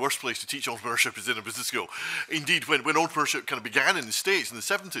said the worst place to teach entrepreneurship is in a business school. Indeed, when entrepreneurship kind of began in the States in the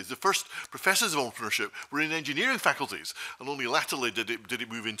 70s, the first professors of entrepreneurship were in engineering faculties, and only latterly did it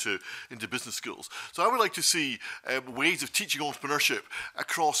move into business schools. So I would like to see ways of teaching entrepreneurship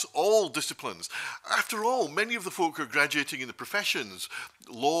across all disciplines. After all, many of the folk who are graduating in the professions,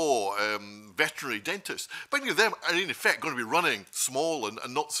 law, veterinary, dentists, many of them are in effect going to be running small and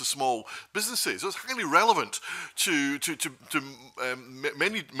not so small businesses. So it's highly relevant to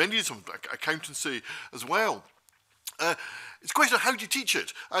many of them, accountancy as well. It's a question of how do you teach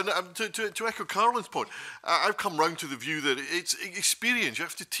it? And to echo Carolyn's point, I've come round to the view that it's experience. You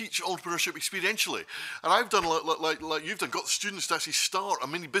have to teach entrepreneurship experientially. And I've done like you've done, got students to actually start a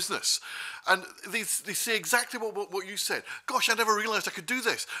mini business. And they say exactly what you said. Gosh, I never realised I could do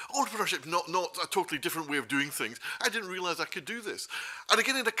this. Entrepreneurship is not a totally different way of doing things. I didn't realise I could do this. And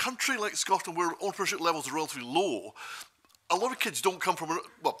again, in a country like Scotland where entrepreneurship levels are relatively low, a lot of kids don't come from,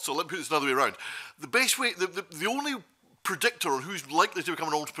 well, so let me put this another way around. The best way, the only predictor on who's likely to become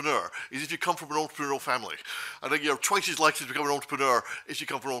an entrepreneur is if you come from an entrepreneurial family. I think you're twice as likely to become an entrepreneur if you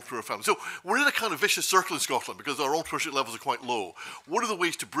come from an entrepreneurial family. So we're in a kind of vicious circle in Scotland because our entrepreneurship levels are quite low. One of the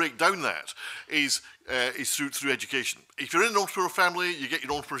ways to break down that is through education. If you're in an entrepreneurial family, you get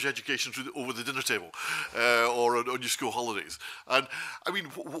your entrepreneurship education over the dinner table or on your school holidays. And I mean,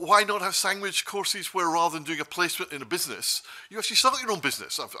 why not have sandwich courses where rather than doing a placement in a business, you actually start your own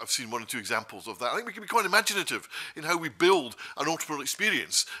business? I've seen one or two examples of that. I think we can be quite imaginative in how we build an entrepreneurial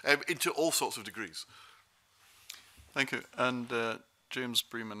experience into all sorts of degrees. Thank you. And James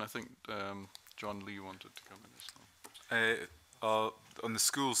Breeman, I think John Lee wanted to come in as well. On the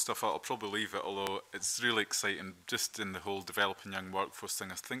school stuff, I'll probably leave it, although it's really exciting just in the whole developing young workforce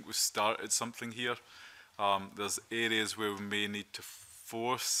thing. I think we've started something here. There's areas where we may need to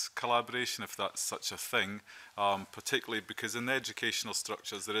force collaboration, if that's such a thing, particularly because in the educational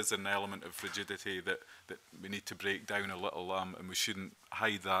structures there is an element of rigidity that we need to break down a little, and we shouldn't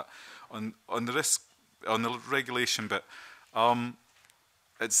hide that. On the regulation bit,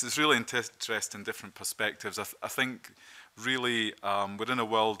 it's really interesting different perspectives. I think really we're in a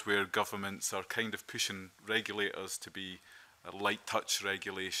world where governments are kind of pushing regulators to be a light touch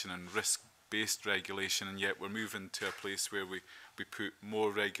regulation and risk-based regulation, and yet we're moving to a place where we put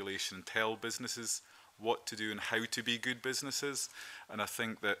more regulation and tell businesses what to do and how to be good businesses. And I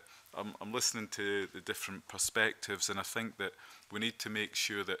think that I'm listening to the different perspectives, and I think that we need to make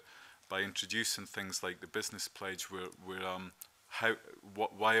sure that by introducing things like the business pledge, why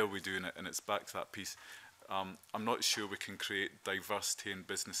are we doing it? And it's back to that piece. I'm not sure we can create diversity in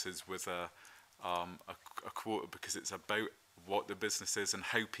businesses with a quota, because it's about what the business is and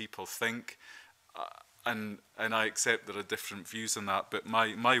how people think. And I accept there are different views on that, but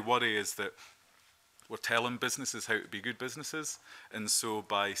my worry is that we're telling businesses how to be good businesses, and so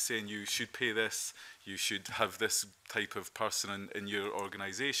by saying you should pay this, you should have this type of person in your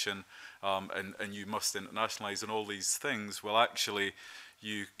organisation, and you must internationalise and all these things, well actually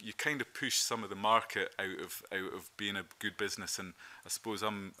you kind of push some of the market out of being a good business. And I suppose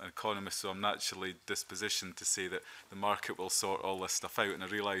I'm an economist, so I'm naturally dispositioned to say that the market will sort all this stuff out, and I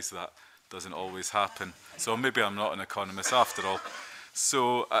realise that doesn't always happen. So maybe I'm not an economist after all.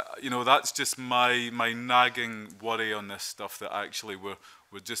 So you know, that's just my nagging worry on this stuff, that actually we're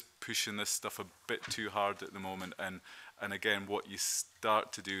just pushing this stuff a bit too hard at the moment, and again what you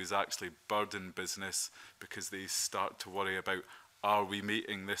start to do is actually burden business, because they start to worry about, are we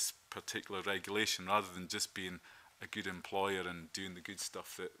meeting this particular regulation, rather than just being a good employer and doing the good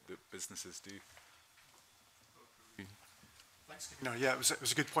stuff that businesses do. No, yeah, it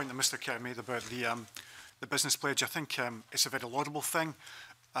was a good point that Mr. Kerr made about the business pledge. I think it's a very laudable thing.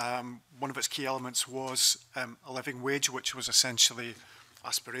 One of its key elements was a living wage, which was essentially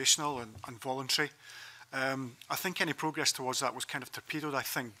aspirational and voluntary. I think any progress towards that was kind of torpedoed, I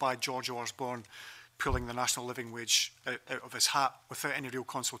think, by George Osborne pulling the national living wage out of his hat without any real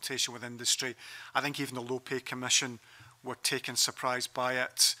consultation with industry. I think even the Low Pay Commission were taken surprised by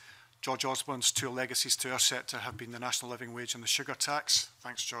it, George Osborne's two legacies to our sector have been the national living wage and the sugar tax.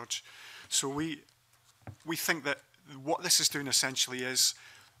 Thanks, George. So we think that what this is doing essentially is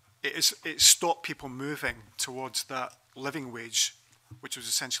it stopped people moving towards that living wage, which was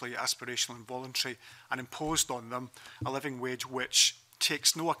essentially aspirational and voluntary, and imposed on them a living wage which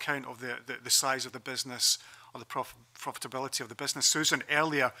takes no account of the size of the business or the profitability of the business. Susan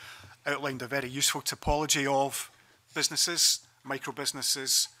earlier outlined a very useful typology of businesses, micro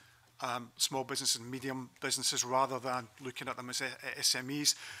businesses, small businesses and medium businesses, rather than looking at them as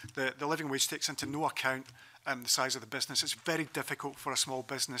SMEs. The living wage takes into no account the size of the business. It's very difficult for a small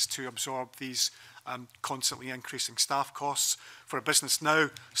business to absorb these constantly increasing staff costs. For a business now,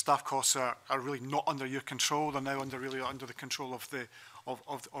 staff costs are really not under your control. They're now really under the control of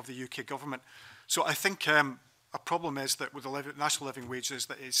the UK government. So I think a problem is that with the national living wage is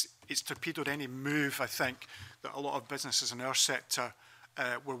that it's torpedoed any move, I think, that a lot of businesses in our sector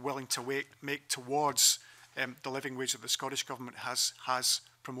were willing to make towards the living wage that the Scottish Government has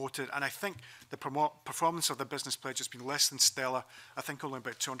promoted. And I think the performance of the business pledge has been less than stellar. I think only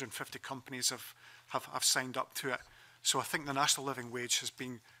about 250 companies have signed up to it. So I think the national living wage has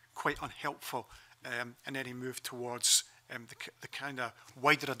been quite unhelpful in any move towards the kind of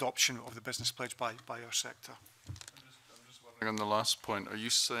wider adoption of the business pledge by our sector. I'm just wondering on the last point, are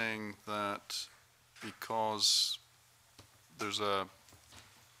you saying that because there's a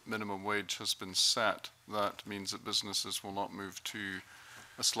minimum wage has been set, that means that businesses will not move to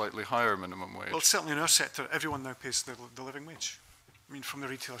a slightly higher minimum wage? Well, certainly in our sector, everyone now pays the living wage. I mean, from the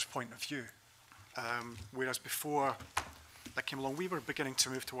retailer's point of view. Whereas before that came along, we were beginning to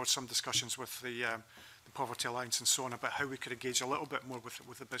move towards some discussions with the Poverty Alliance and so on about how we could engage a little bit more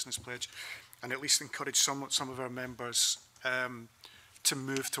with the business pledge and at least encourage some of our members to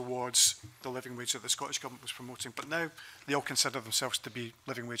move towards the living wage that the Scottish Government was promoting. But now they all consider themselves to be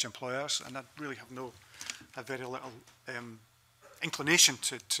living wage employers, and I really have very little inclination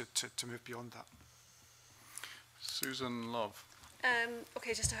to move beyond that. Susan Love.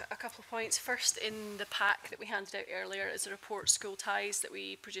 Okay, just a couple of points. First, in the pack that we handed out earlier is a report, School Ties, that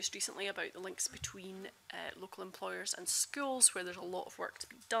we produced recently about the links between local employers and schools, where there's a lot of work to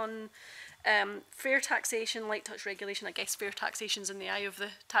be done. Fair taxation, light touch regulation, I guess fair taxation's in the eye of the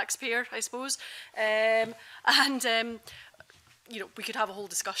taxpayer, I suppose. You know, we could have a whole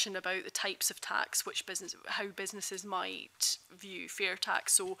discussion about the types of tax, how businesses might view fair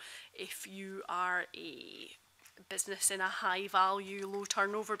tax. So if you are a business in a high value, low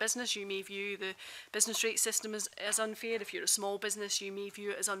turnover business, you may view the business rate system as unfair. If you're a small business, you may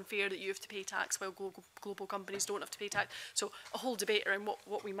view it as unfair that you have to pay tax while global companies don't have to pay tax. So a whole debate around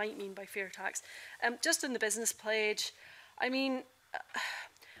what we might mean by fair tax. Just in the business pledge, I mean,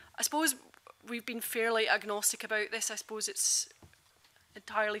 I suppose we've been fairly agnostic about this. I suppose it's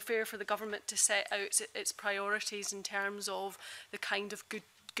entirely fair for the government to set out its priorities in terms of the kind of good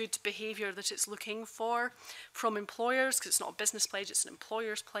behaviour that it's looking for from employers, because it's not a business pledge, it's an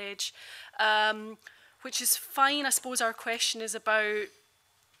employer's pledge, which is fine. I suppose our question is about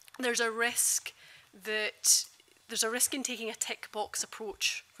there's a risk in taking a tick box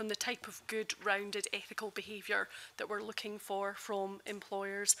approach from the type of good, rounded, ethical behaviour that we're looking for from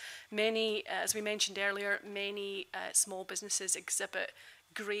employers. Many, as we mentioned earlier, many small businesses exhibit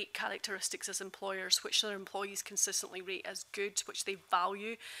great characteristics as employers, which their employees consistently rate as good, which they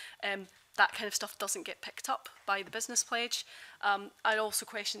value. That kind of stuff doesn't get picked up by the business pledge. I'd also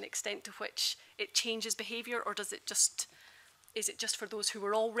question the extent to which it changes behaviour, or is it just for those who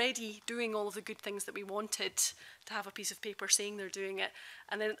were already doing all of the good things that we wanted to have a piece of paper saying they're doing it?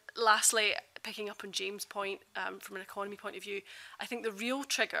 And then lastly, picking up on James' point, from an economy point of view, I think the real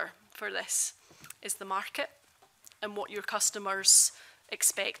trigger for this is the market and what your customers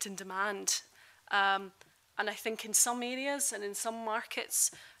expect and demand. And I think in some areas and in some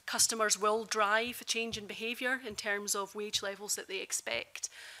markets, customers will drive a change in behaviour in terms of wage levels that they expect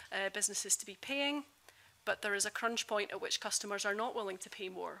businesses to be paying. But there is a crunch point at which customers are not willing to pay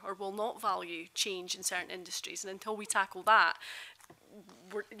more or will not value change in certain industries. And until we tackle that,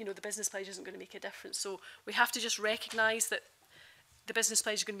 the business pledge isn't going to make a difference. So we have to just recognise that the business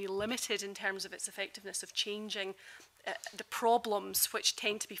pledge is going to be limited in terms of its effectiveness of changing the problems which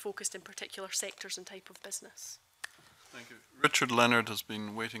tend to be focused in particular sectors and type of business. Thank you. Richard Leonard has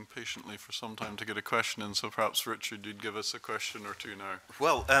been waiting patiently for some time to get a question in, so perhaps Richard, you'd give us a question or two now.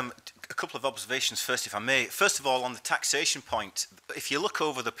 Well, a couple of observations first, if I may. First of all, on the taxation point, if you look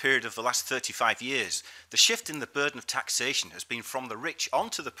over the period of the last 35 years, the shift in the burden of taxation has been from the rich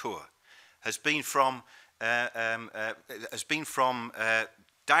onto the poor, has been from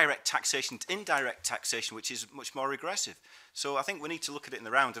direct taxation to indirect taxation, which is much more regressive. So I think we need to look at it in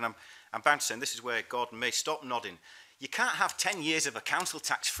the round, and I'm bound to say, and this is where Gordon may stop nodding, you can't have 10 years of a council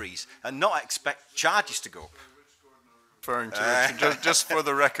tax freeze and not expect charges to go up. Referring to just for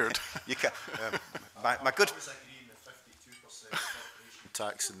the record. You can, my good...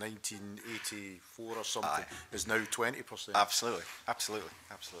 tax in 1984 or something is now 20%. Absolutely, absolutely,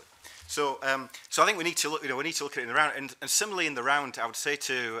 absolutely. So, so I think we need to look. We need to look at it in the round. And similarly, in the round, I would say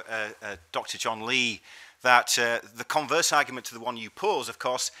to Dr. John Lee that the converse argument to the one you pose, of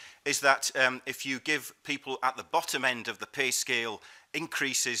course, is that if you give people at the bottom end of the pay scale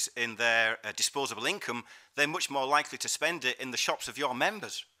increases in their disposable income, they're much more likely to spend it in the shops of your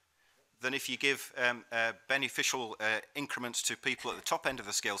members than if you give beneficial increments to people at the top end of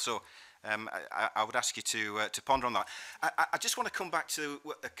the scale. So I would ask you to ponder on that. I just want to come back to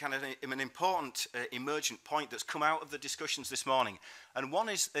a kind of an important emergent point that's come out of the discussions this morning. And one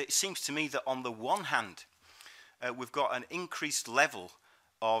is, it seems to me that on the one hand, we've got an increased level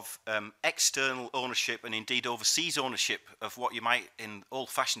of external ownership and indeed overseas ownership of what you might in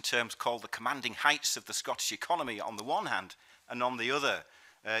old-fashioned terms call the commanding heights of the Scottish economy on the one hand, and on the other,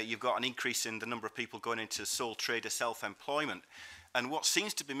 you've got an increase in the number of people going into sole trader self-employment. And what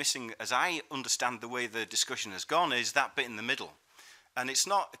seems to be missing, as I understand the way the discussion has gone, is that bit in the middle. And it's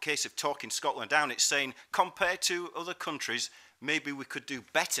not a case of talking Scotland down, it's saying, compared to other countries, maybe we could do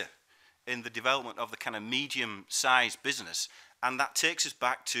better in the development of the kind of medium-sized business. And that takes us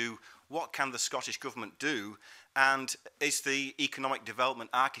back to what can the Scottish Government do, and is the economic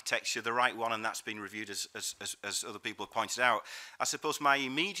development architecture the right one, and that's been reviewed as other people have pointed out. I suppose my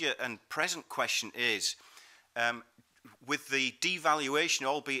immediate and present question is, with the devaluation,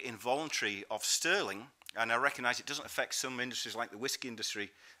 albeit involuntary, of sterling, and I recognise it doesn't affect some industries like the whisky industry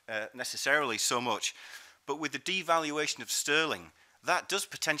necessarily so much, but with the devaluation of sterling, that does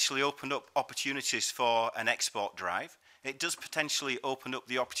potentially open up opportunities for an export drive. It does potentially open up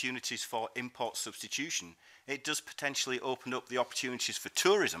the opportunities for import substitution. It does potentially open up the opportunities for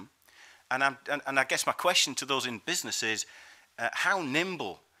tourism. And I guess my question to those in business is, how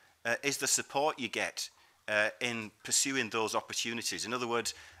nimble is the support you get in pursuing those opportunities? In other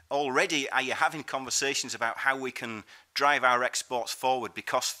words, already are you having conversations about how we can drive our exports forward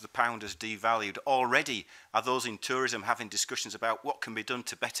because the pound has devalued? Already are those in tourism having discussions about what can be done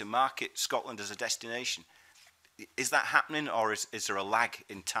to better market Scotland as a destination? Is that happening, or is there a lag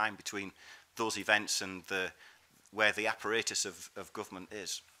in time between those events and where the apparatus of government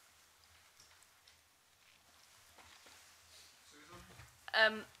is?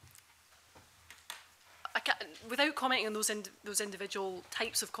 Without commenting on those individual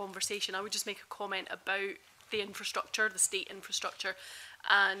types of conversation, I would just make a comment about the infrastructure, the state infrastructure,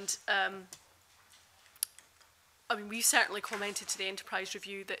 and I mean, we've certainly commented to the Enterprise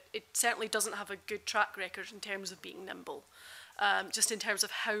Review that it certainly doesn't have a good track record in terms of being nimble, just in terms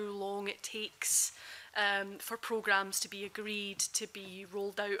of how long it takes for programmes to be agreed, to be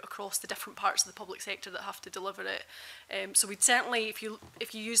rolled out across the different parts of the public sector that have to deliver it. So we'd certainly, if you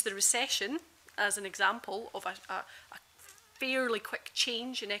use the recession as an example of a fairly quick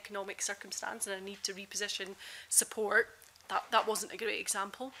change in economic circumstance and a need to reposition support, that wasn't a great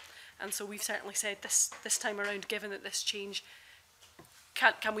example. And so we've certainly said this time around, given that this change,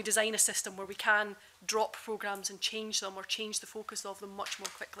 can we design a system where we can drop programmes and change them or change the focus of them much more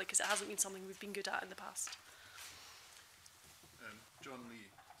quickly, because it hasn't been something we've been good at in the past. John Lee.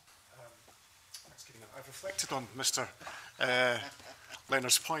 I've reflected on Mr.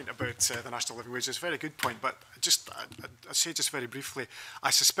 Leonard's point about the national living wage. It's a very good point, but I'd say just very briefly,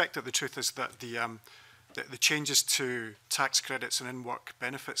 I suspect that the truth is that the changes to tax credits and in-work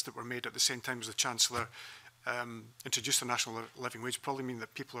benefits that were made at the same time as the Chancellor introduced the national living wage probably mean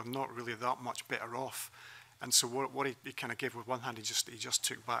that people are not really that much better off. And so what he kind of gave with one hand, he just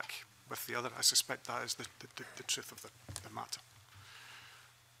took back with the other. I suspect that is the truth of the matter.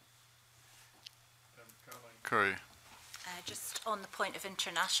 Curry. Just on the point of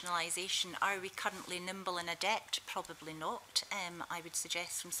internationalisation, are we currently nimble and adept? Probably not. I would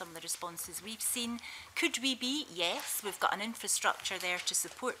suggest from some of the responses we've seen. Could we be? Yes. We've got an infrastructure there to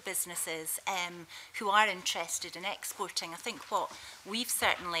support businesses who are interested in exporting. I think what we've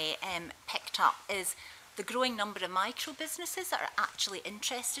certainly picked up is the growing number of micro businesses that are actually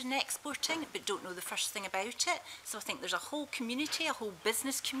interested in exporting but don't know the first thing about it. So I think there's a whole community, a whole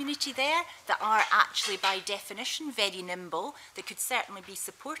business community there that are actually by definition very nimble, that could certainly be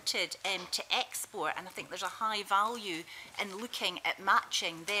supported to export, and I think there's a high value in looking at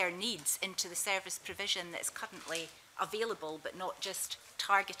matching their needs into the service provision that's currently available but not just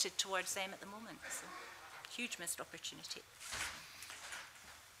targeted towards them at the moment. So huge missed opportunity.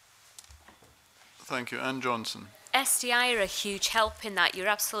 Thank you. Anne Johnson. SDI are a huge help in that. You're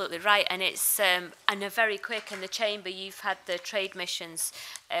absolutely right, and it's and they're very quick. In the chamber, you've had the trade missions.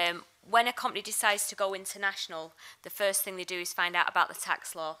 When a company decides to go international, the first thing they do is find out about the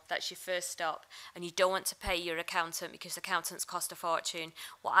tax law. That's your first stop, and you don't want to pay your accountant because accountants cost a fortune.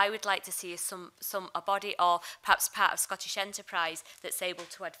 What I would like to see is a body or perhaps part of Scottish Enterprise that's able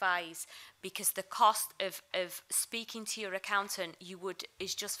to advise, because the cost of speaking to your accountant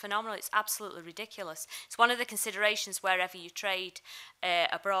is just phenomenal. It's absolutely ridiculous. It's one of the considerations wherever you trade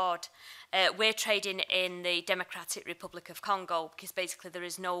abroad. We're trading in the Democratic Republic of Congo because basically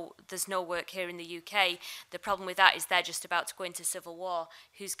there's no work here in the UK. The problem with that is they're just about to go into civil war.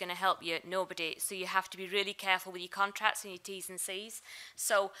 Who's going to help you? Nobody. So you have to be really careful with your contracts and your T's and C's.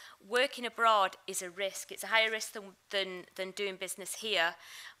 So working abroad is a risk. It's a higher risk than doing business here.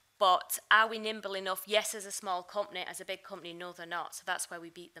 But are we nimble enough? Yes, as a small company. As a big company, no, they're not. So that's why we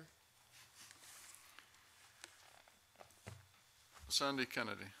beat them. Sandy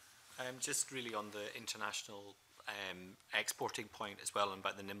Kennedy. Just really on the international exporting point as well, and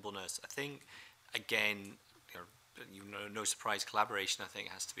about the nimbleness. I think, again, no surprise, collaboration I think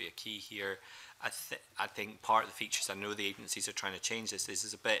has to be a key here. I think part of the features, I know the agencies are trying to change this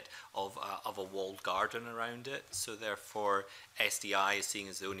is a bit of a walled garden around it. So therefore, SDI is seen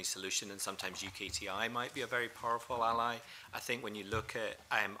as the only solution, and sometimes UKTI might be a very powerful ally. I think when you look at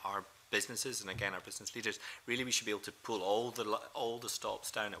our businesses, and again our business leaders, really we should be able to pull all the stops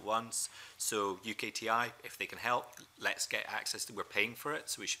down at once. So UKTI, if they can help, let's get access to, we're paying for it,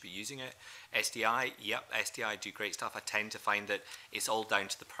 so we should be using it. SDI, yep, SDI do great stuff. I tend to find that it's all down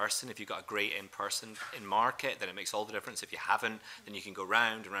to the person. If you've got a great in-person in market, then it makes all the difference. If you haven't, then you can go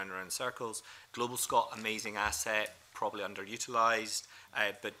round and round and round in circles. Global Scot, amazing asset, probably underutilised,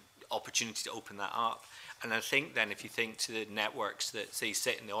 but opportunity to open that up. And I think then if you think to the networks that say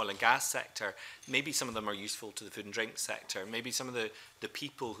sit in the oil and gas sector, maybe some of them are useful to the food and drink sector. Maybe some of the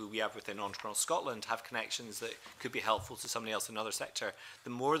people who we have within Entrepreneurial Scotland have connections that could be helpful to somebody else in another sector.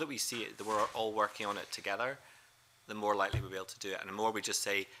 The more that we see it, that we're all working on it together, the more likely we'll be able to do it. And the more we just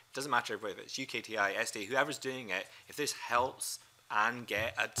say, it doesn't matter if it's UKTI, SD, whoever's doing it, if this helps Anne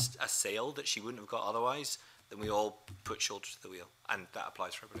get a sale that she wouldn't have got otherwise, then we all put shoulder to the wheel. And that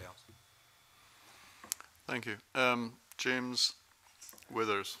applies for everybody else. Thank you. James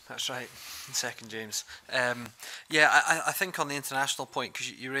Withers. That's right. Second, James. Yeah, I think on the international point,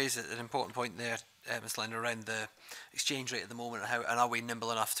 because you raised an important point there, Ms. Lynn, around the exchange rate at the moment, and are we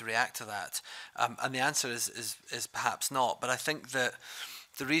nimble enough to react to that? And the answer is perhaps not. But I think that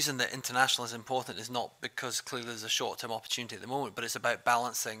the reason that international is important is not because clearly there's a short-term opportunity at the moment, but it's about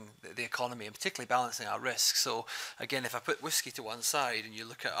balancing the economy and particularly balancing our risks. So again, if I put whisky to one side and you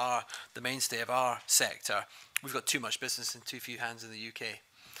look at the mainstay of our sector, we've got too much business in too few hands in the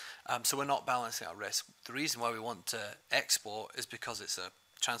UK. So we're not balancing our risk. The reason why we want to export is because it's a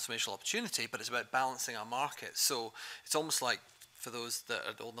transformational opportunity, but it's about balancing our market. So it's almost like, for those that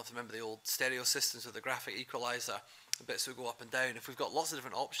are old enough to remember the old stereo systems with the graphic equalizer, the bits will go up and down. If we've got lots of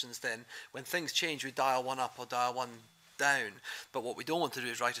different options, then when things change, we dial one up or dial one down. But what we don't want to do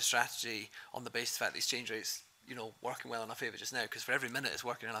is write a strategy on the basis of the fact the exchange rate's working well in our favour just now, because for every minute it's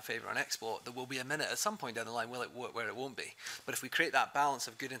working in our favour on export, there will be a minute at some point down the line where it won't be. But if we create that balance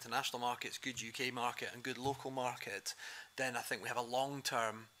of good international markets, good UK market and good local market, then I think we have a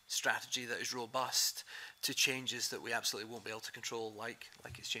long-term strategy that is robust to changes that we absolutely won't be able to control, like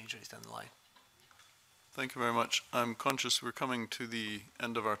exchange rates down the line. Thank you very much. I'm conscious we're coming to the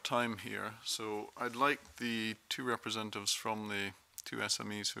end of our time here, so I'd like the two representatives from the two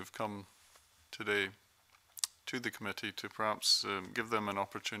SMEs who've come today to the committee to perhaps give them an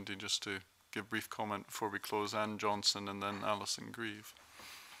opportunity just to give brief comment before we close. Anne Johnson and then Alison Grieve.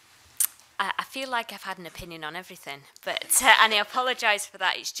 I feel like I've had an opinion on everything, but and I apologise for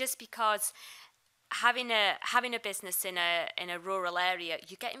that. It's just because having a business in a rural area,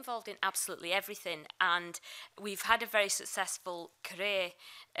 you get involved in absolutely everything, and we've had a very successful career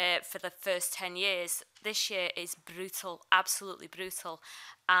for the first 10 years. This year is brutal, absolutely brutal,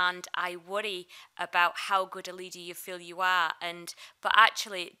 and I worry about how good a leader you feel you are. But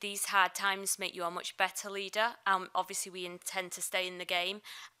actually, these hard times make you a much better leader. Obviously, we intend to stay in the game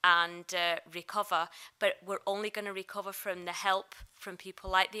and recover, but we're only going to recover from the help from people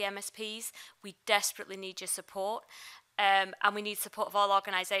like the MSPs. We desperately need your support. And we need support of all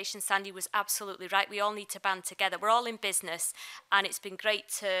organisations. Sandy was absolutely right. We all need to band together. We're all in business, and it's been great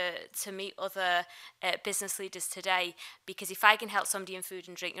to meet other business leaders today, because if I can help somebody in food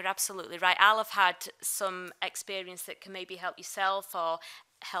and drink, you're absolutely right. I'll have had some experience that can maybe help yourself or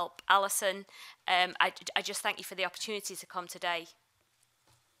help Alison. I just thank you for the opportunity to come today.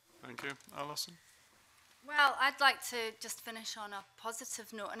 Thank you. Alison? Well, I'd like to just finish on a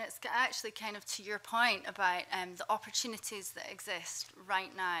positive note, and it's actually kind of to your point about the opportunities that exist right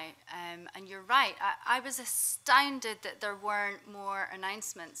now. And you're right, I was astounded that there weren't more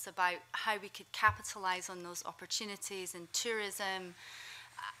announcements about how we could capitalise on those opportunities in tourism,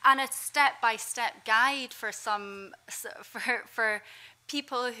 and a step-by-step guide for for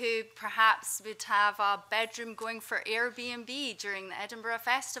people who perhaps would have a bedroom going for Airbnb during the Edinburgh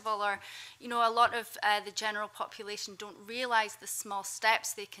Festival, or, you know, a lot of the general population don't realise the small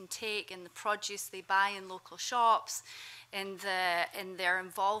steps they can take in the produce they buy in local shops, in their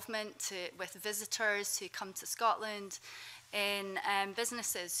involvement with visitors who come to Scotland, in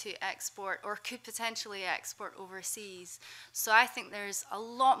businesses who export or could potentially export overseas. So I think there's a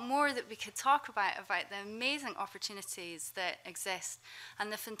lot more that we could talk about the amazing opportunities that exist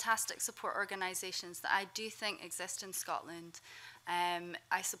and the fantastic support organisations that I do think exist in Scotland.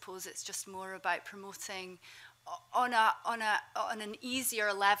 I suppose it's just more about promoting on an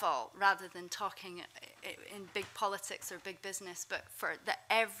easier level rather than talking in big politics or big business, but for the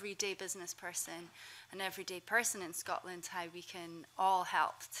everyday business person and everyday person in Scotland, how we can all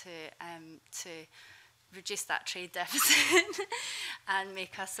help to reduce that trade deficit and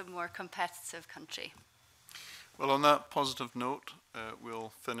make us a more competitive country. Well, on that positive note,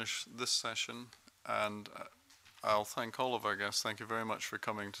 we'll finish this session, and I'll thank all of our guests. Thank you very much for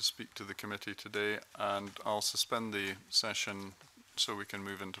coming to speak to the committee today, and I'll suspend the session so we can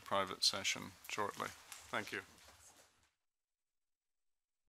move into private session shortly. Thank you.